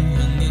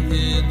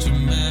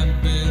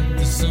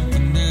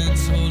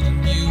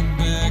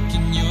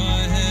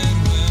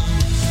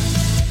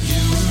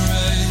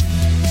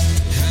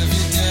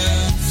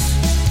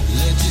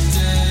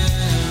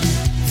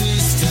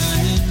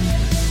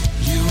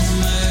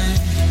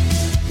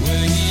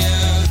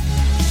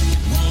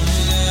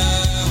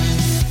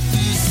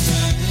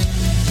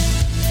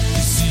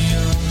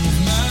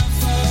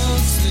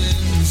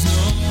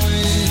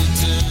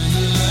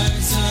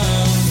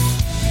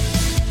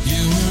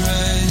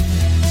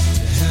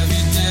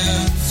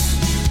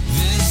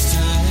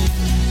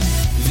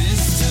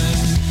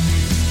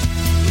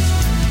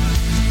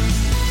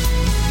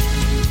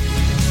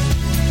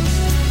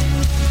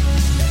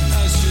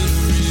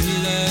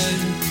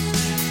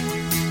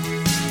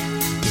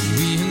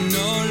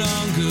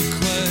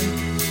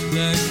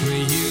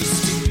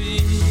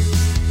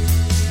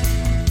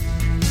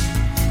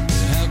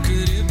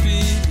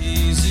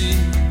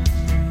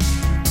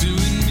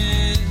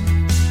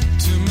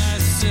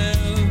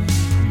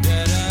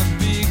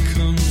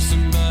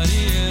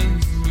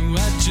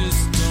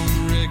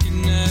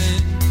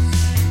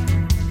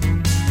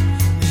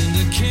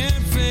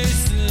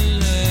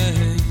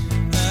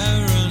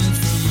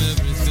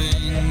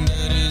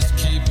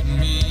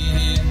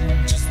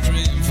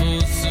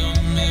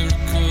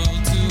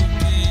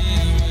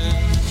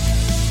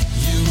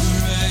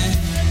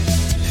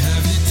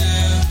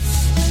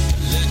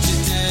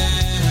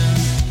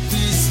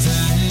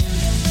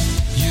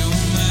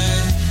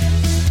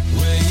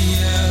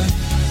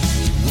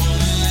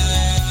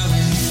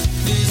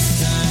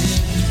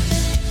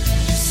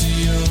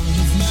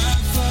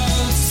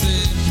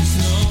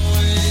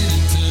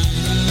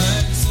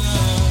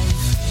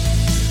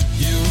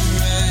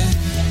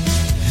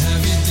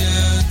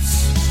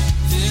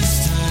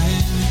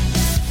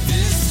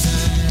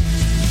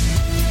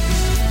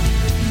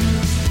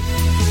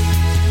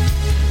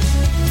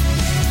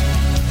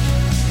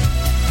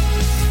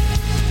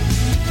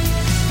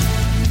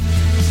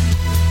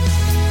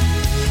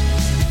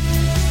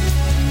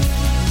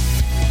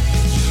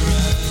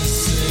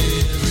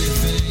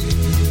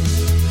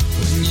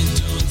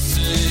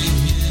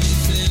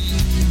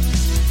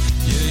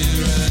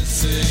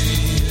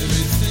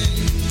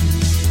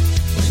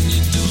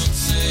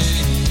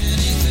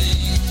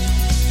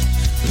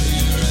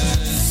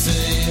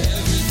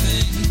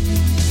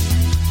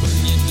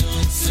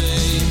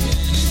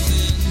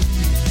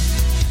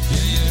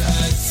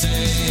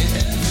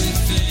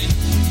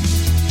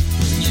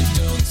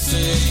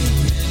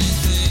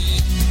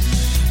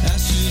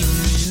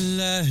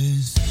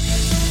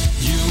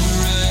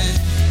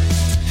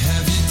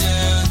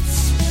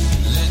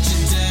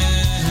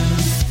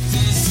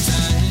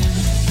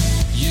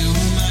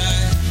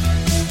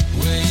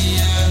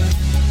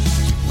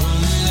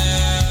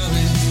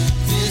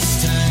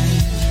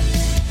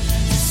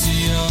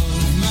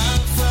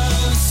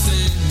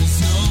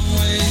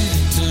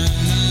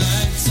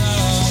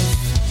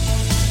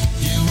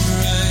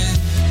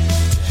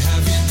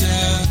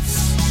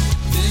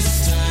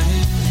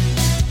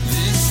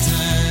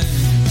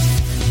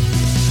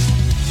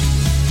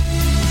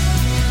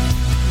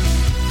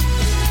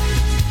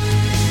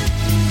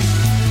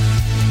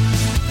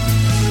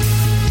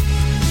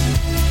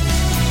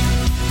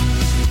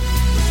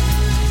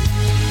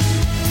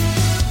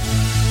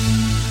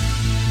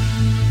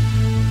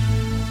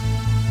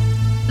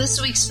This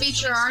week's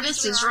feature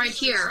artist is right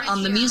here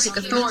on The Music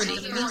Authority.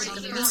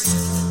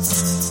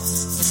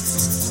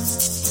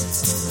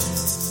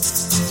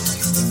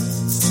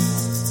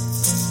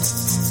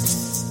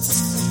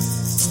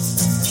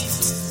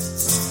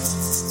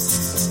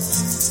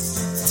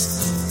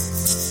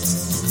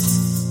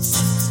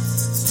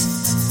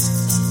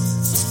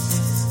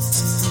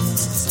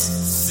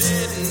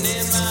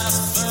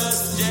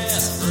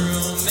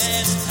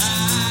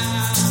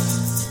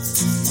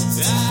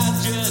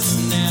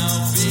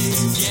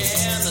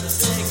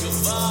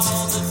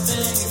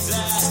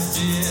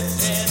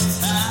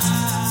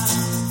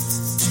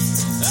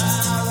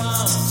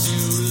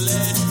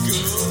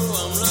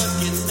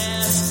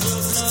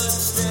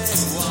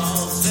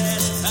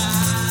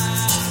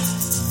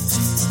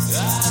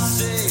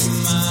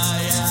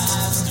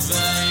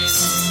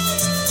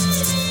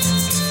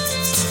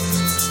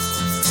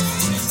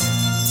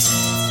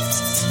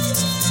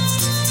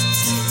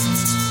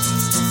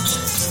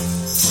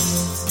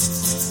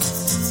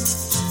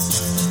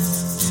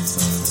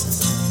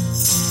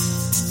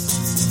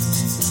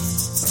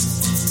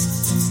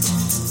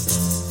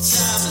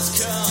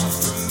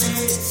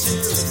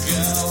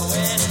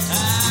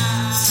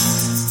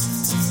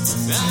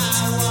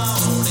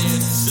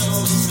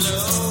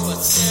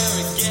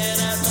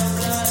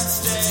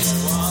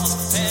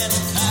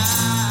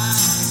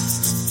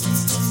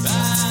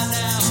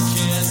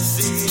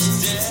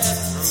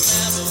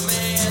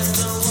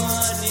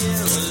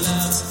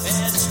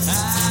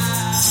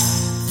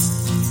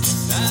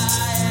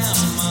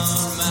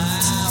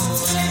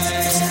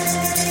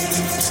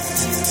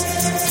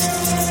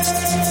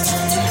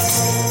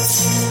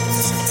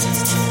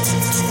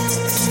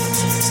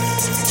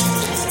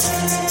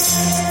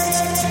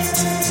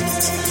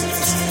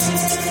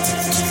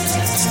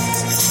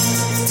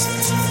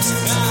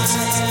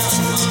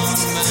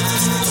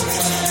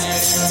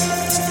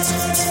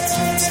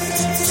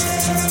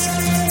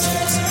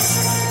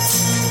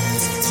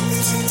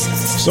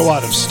 So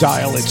out of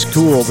style, it's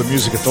cool. The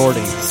Music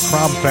Authority.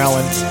 Crom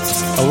Fallon,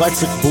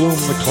 Electric Bloom,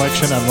 the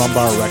collection on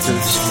Rumbar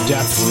Records.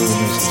 Death Room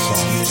is the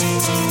song.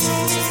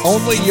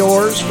 Only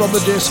Yours from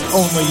the disc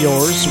Only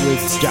Yours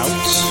with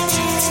Doubts.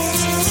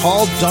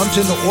 Paul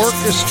Dunton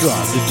Orchestra.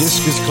 The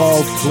disc is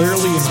called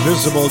Clearly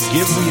Invisible,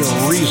 Give Me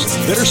a Reason.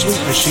 Bittersweet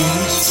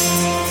Machines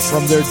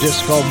from their disc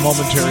called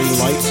Momentary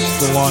Lights,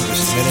 The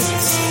Longest Minute.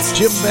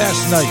 Jim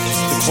Bass Knight.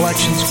 The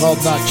collection's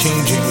called Not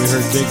Changing. We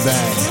heard Big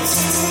Bang.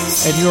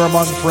 And You're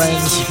Among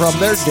Friends from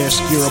their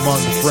disc, You're Among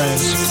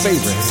Friends,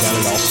 favorite. Got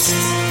it all.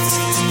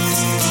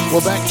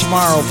 We're back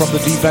tomorrow from the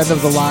deep end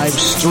of the live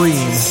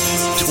stream,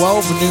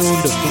 12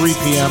 noon to 3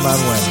 p.m. on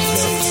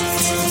Wednesday.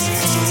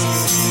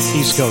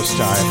 East Coast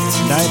time,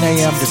 9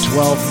 a.m. to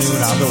 12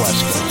 noon on the West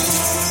Coast.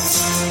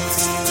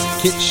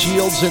 Kit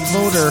Shields and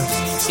Mooner,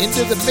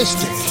 Into the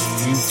Mystic.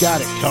 You've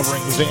got it,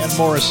 covering Van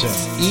Morrison.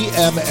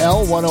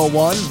 EML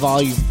 101,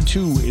 Volume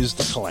 2 is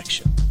the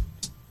collection.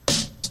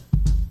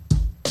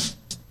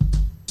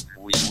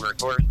 We're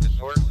forced to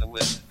sort the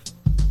list.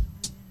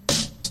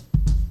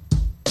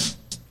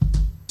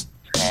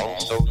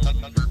 Also, the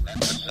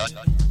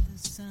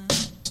sun.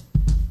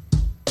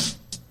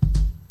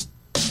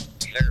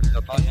 There's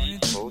a funny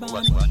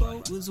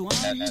boat was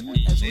one as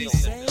we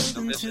sailed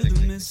into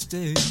the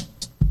mystic.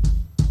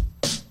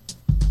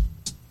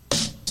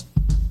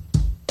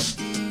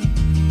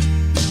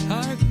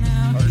 Hark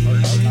now, hear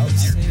the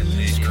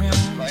sailor's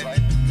cry.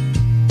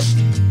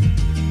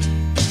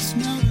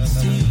 Smell the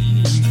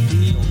sea,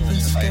 feel the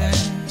sky.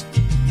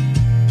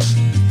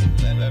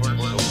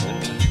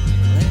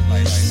 Let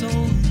my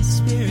soul and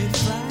spirit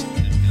fly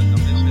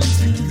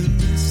into the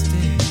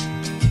mystic.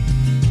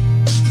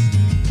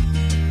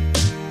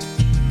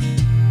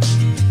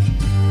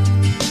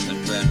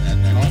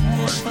 On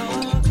that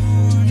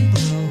foghorn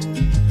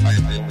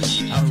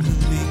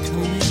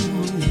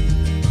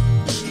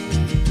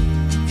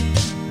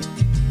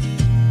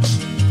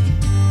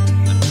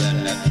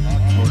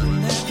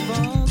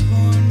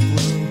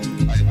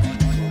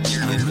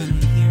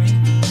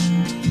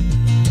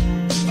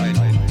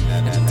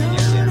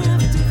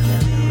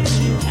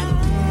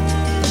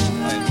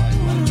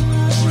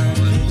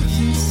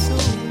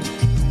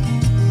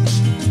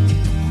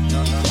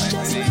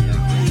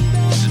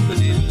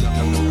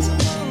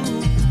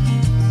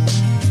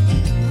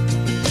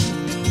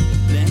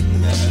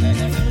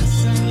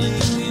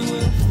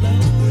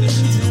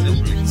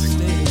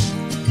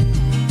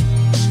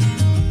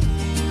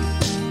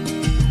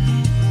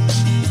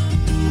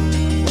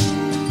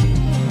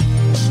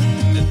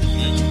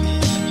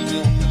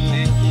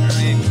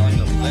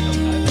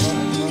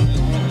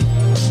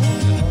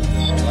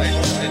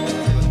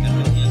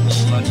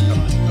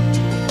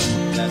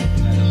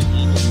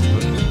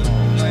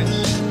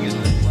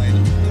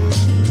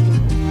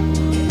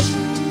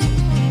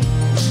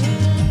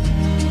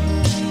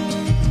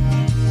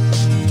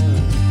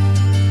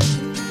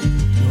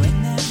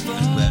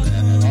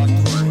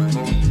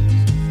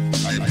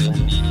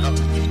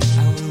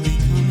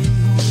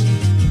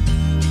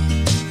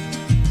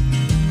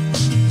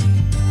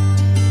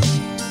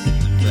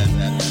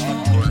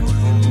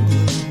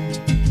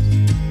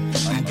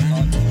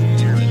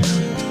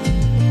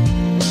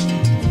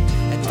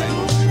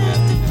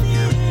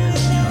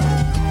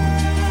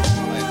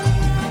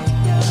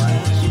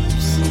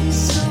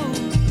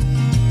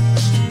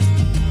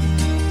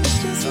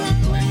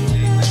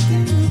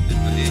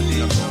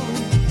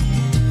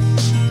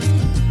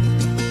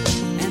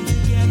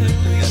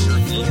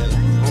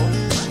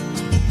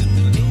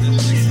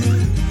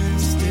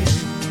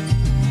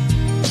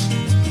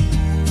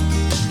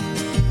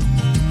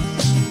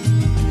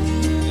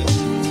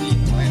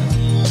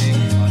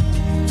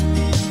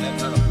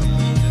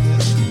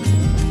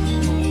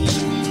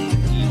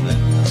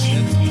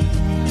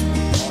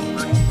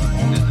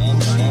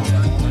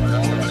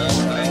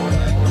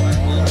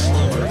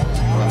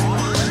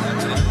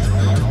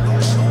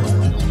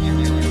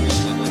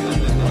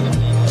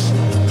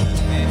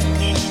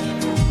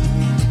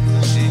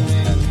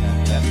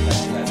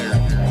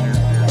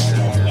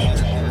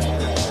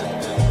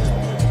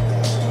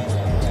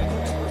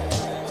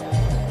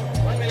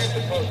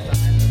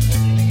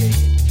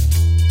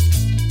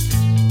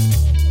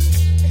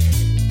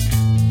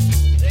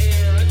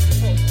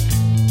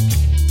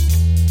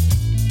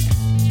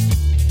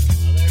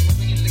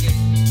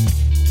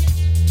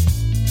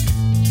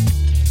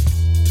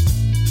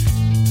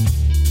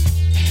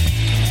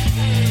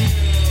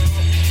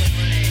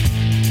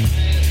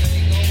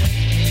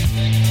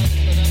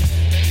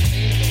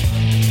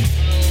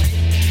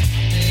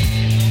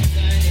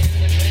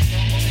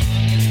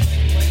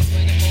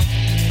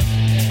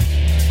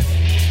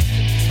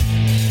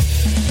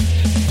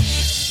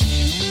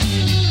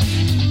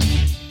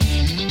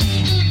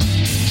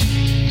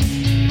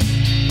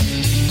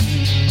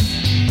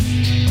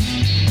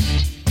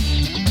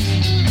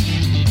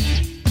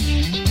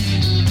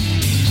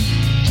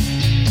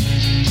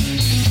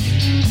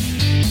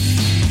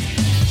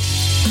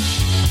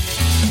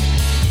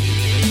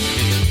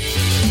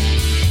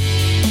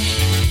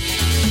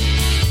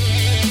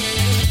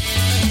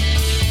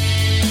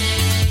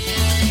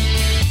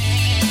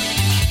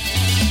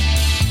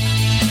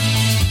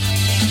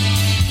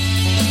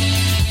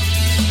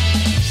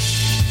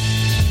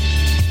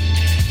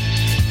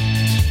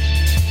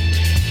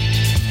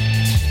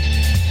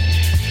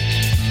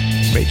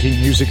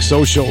Music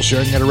Social,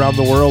 sharing it around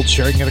the world,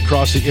 sharing it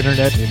across the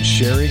internet, and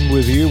sharing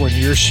with you when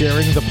you're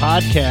sharing the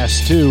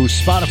podcast too.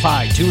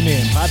 Spotify,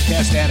 TuneIn,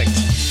 Podcast Addict,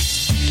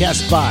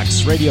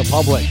 CastBox, Radio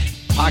Public,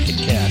 Pocket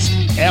Cast,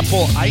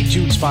 Apple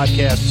iTunes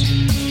Podcasts,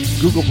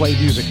 Google Play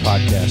Music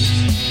Podcasts.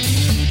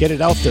 Get it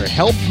out there.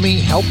 Help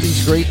me help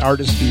these great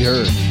artists be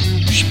heard.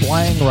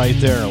 Splang right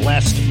there.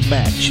 Last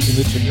match in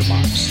the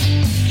tinderbox.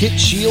 Kit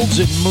Shields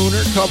and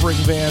Mooner covering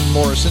Van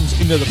Morrison's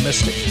Into the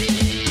Mystic.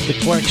 The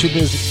collection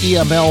is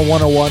EML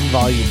 101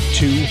 Volume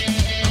 2.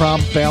 Crom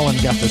Fallon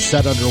got the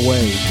set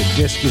underway. The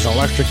disc is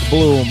Electric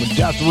Bloom,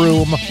 Death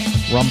Room,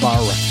 Rumbar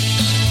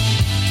Records.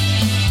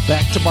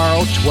 Back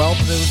tomorrow, 12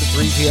 noon to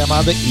 3 p.m.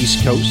 on the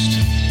East Coast.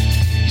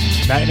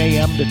 9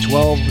 a.m. to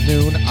 12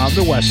 noon on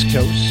the West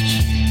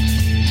Coast.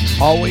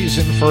 Always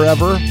and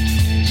forever,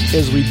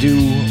 as we do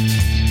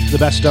the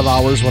best of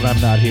hours when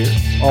I'm not here.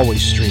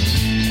 Always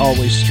streaming.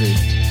 Always streaming.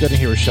 Gonna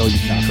hear a show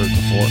you've not heard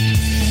before.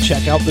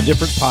 Check out the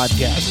different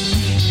podcasts.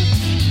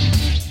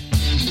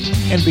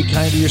 And be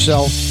kind to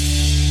yourself.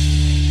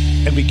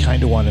 And be kind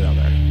to one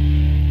another.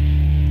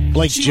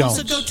 Blake Jones.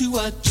 And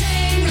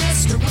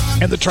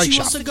the Trike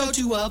Shop.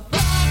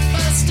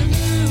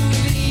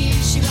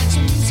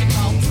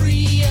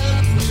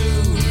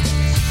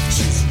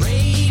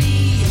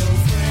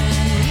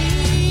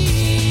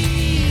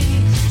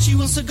 She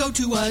wants to go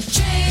to a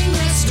chain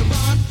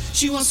restaurant.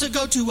 She wants to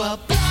go to a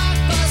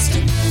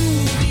blockbuster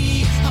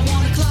movie. I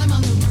want to climb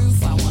on the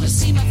roof. I want to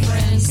see my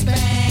friends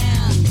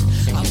band.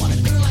 I want a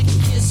girl I can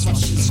kiss while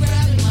she's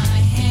grabbing my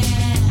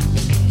hand.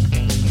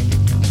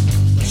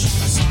 She's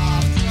my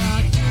soft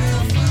rock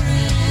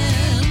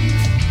girlfriend.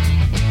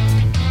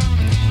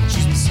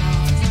 She's my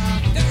soft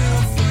rock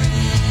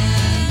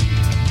girlfriend.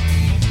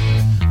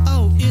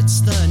 Oh,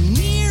 it's the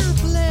near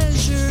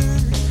pleasure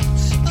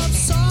of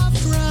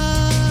soft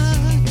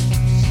rock.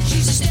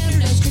 She's a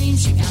standardized dream.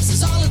 She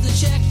passes all of the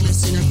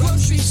checklists in her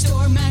grocery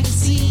store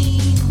magazines.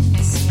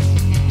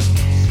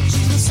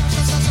 She's my soft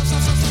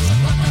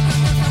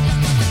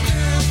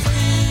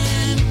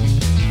girlfriend.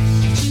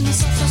 She's my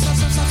soft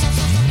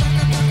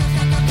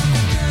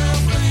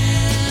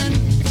girlfriend.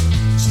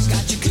 She's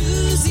got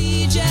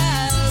jacuzzi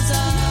jazz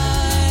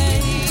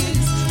eyes.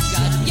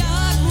 Got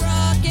yacht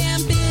rock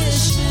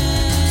ambitions.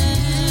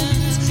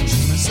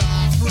 She's my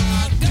soft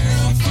rock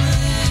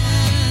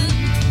girlfriend.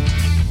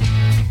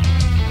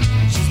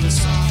 She's my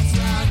soft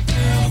rock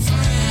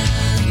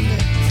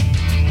girlfriend.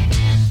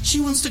 She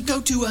wants to go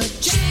to a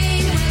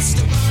chain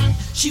restaurant.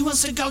 She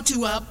wants to go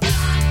to a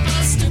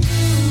blockbuster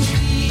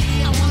movie.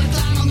 I want to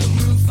climb on the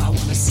roof. I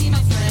want to see my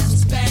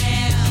friends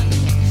band.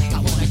 I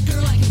want a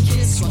girl I can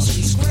kiss while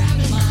she's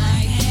grabbing my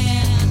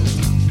hand.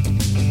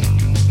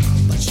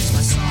 But she's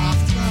my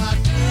soft rock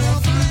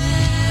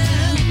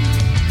girlfriend.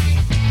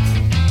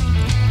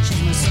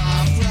 She's my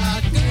soft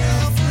rock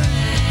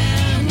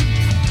girlfriend.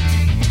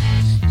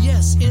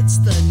 Yes, it's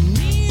the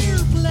near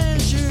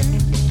pleasure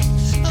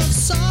of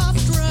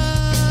soft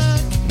rock.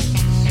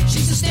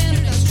 She's a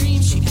standardized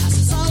dream. She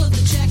passes all of the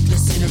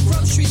checklists in her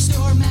grocery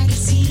store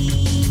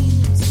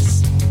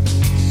magazines.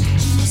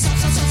 She's my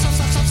soft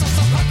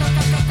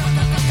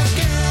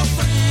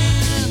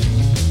girlfriend.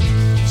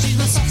 She's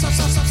my soft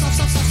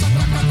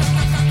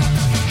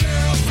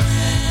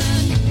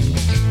girlfriend.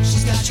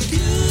 She's got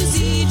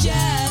jacuzzi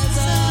jazz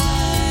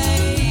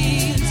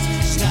eyes.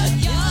 She's got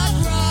yacht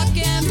rock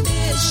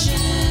ambitions.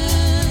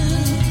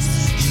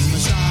 She's my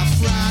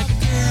soft rock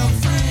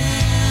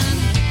girlfriend.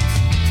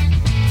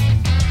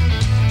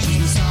 She's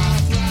my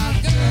soft rock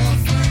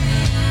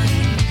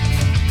girlfriend.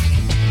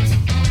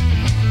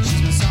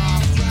 She's my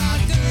soft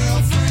rock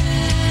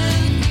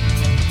girlfriend.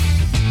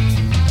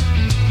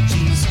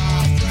 She's my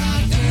soft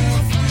rock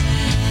girlfriend.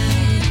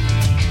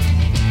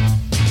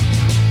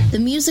 The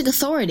Music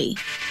Authority.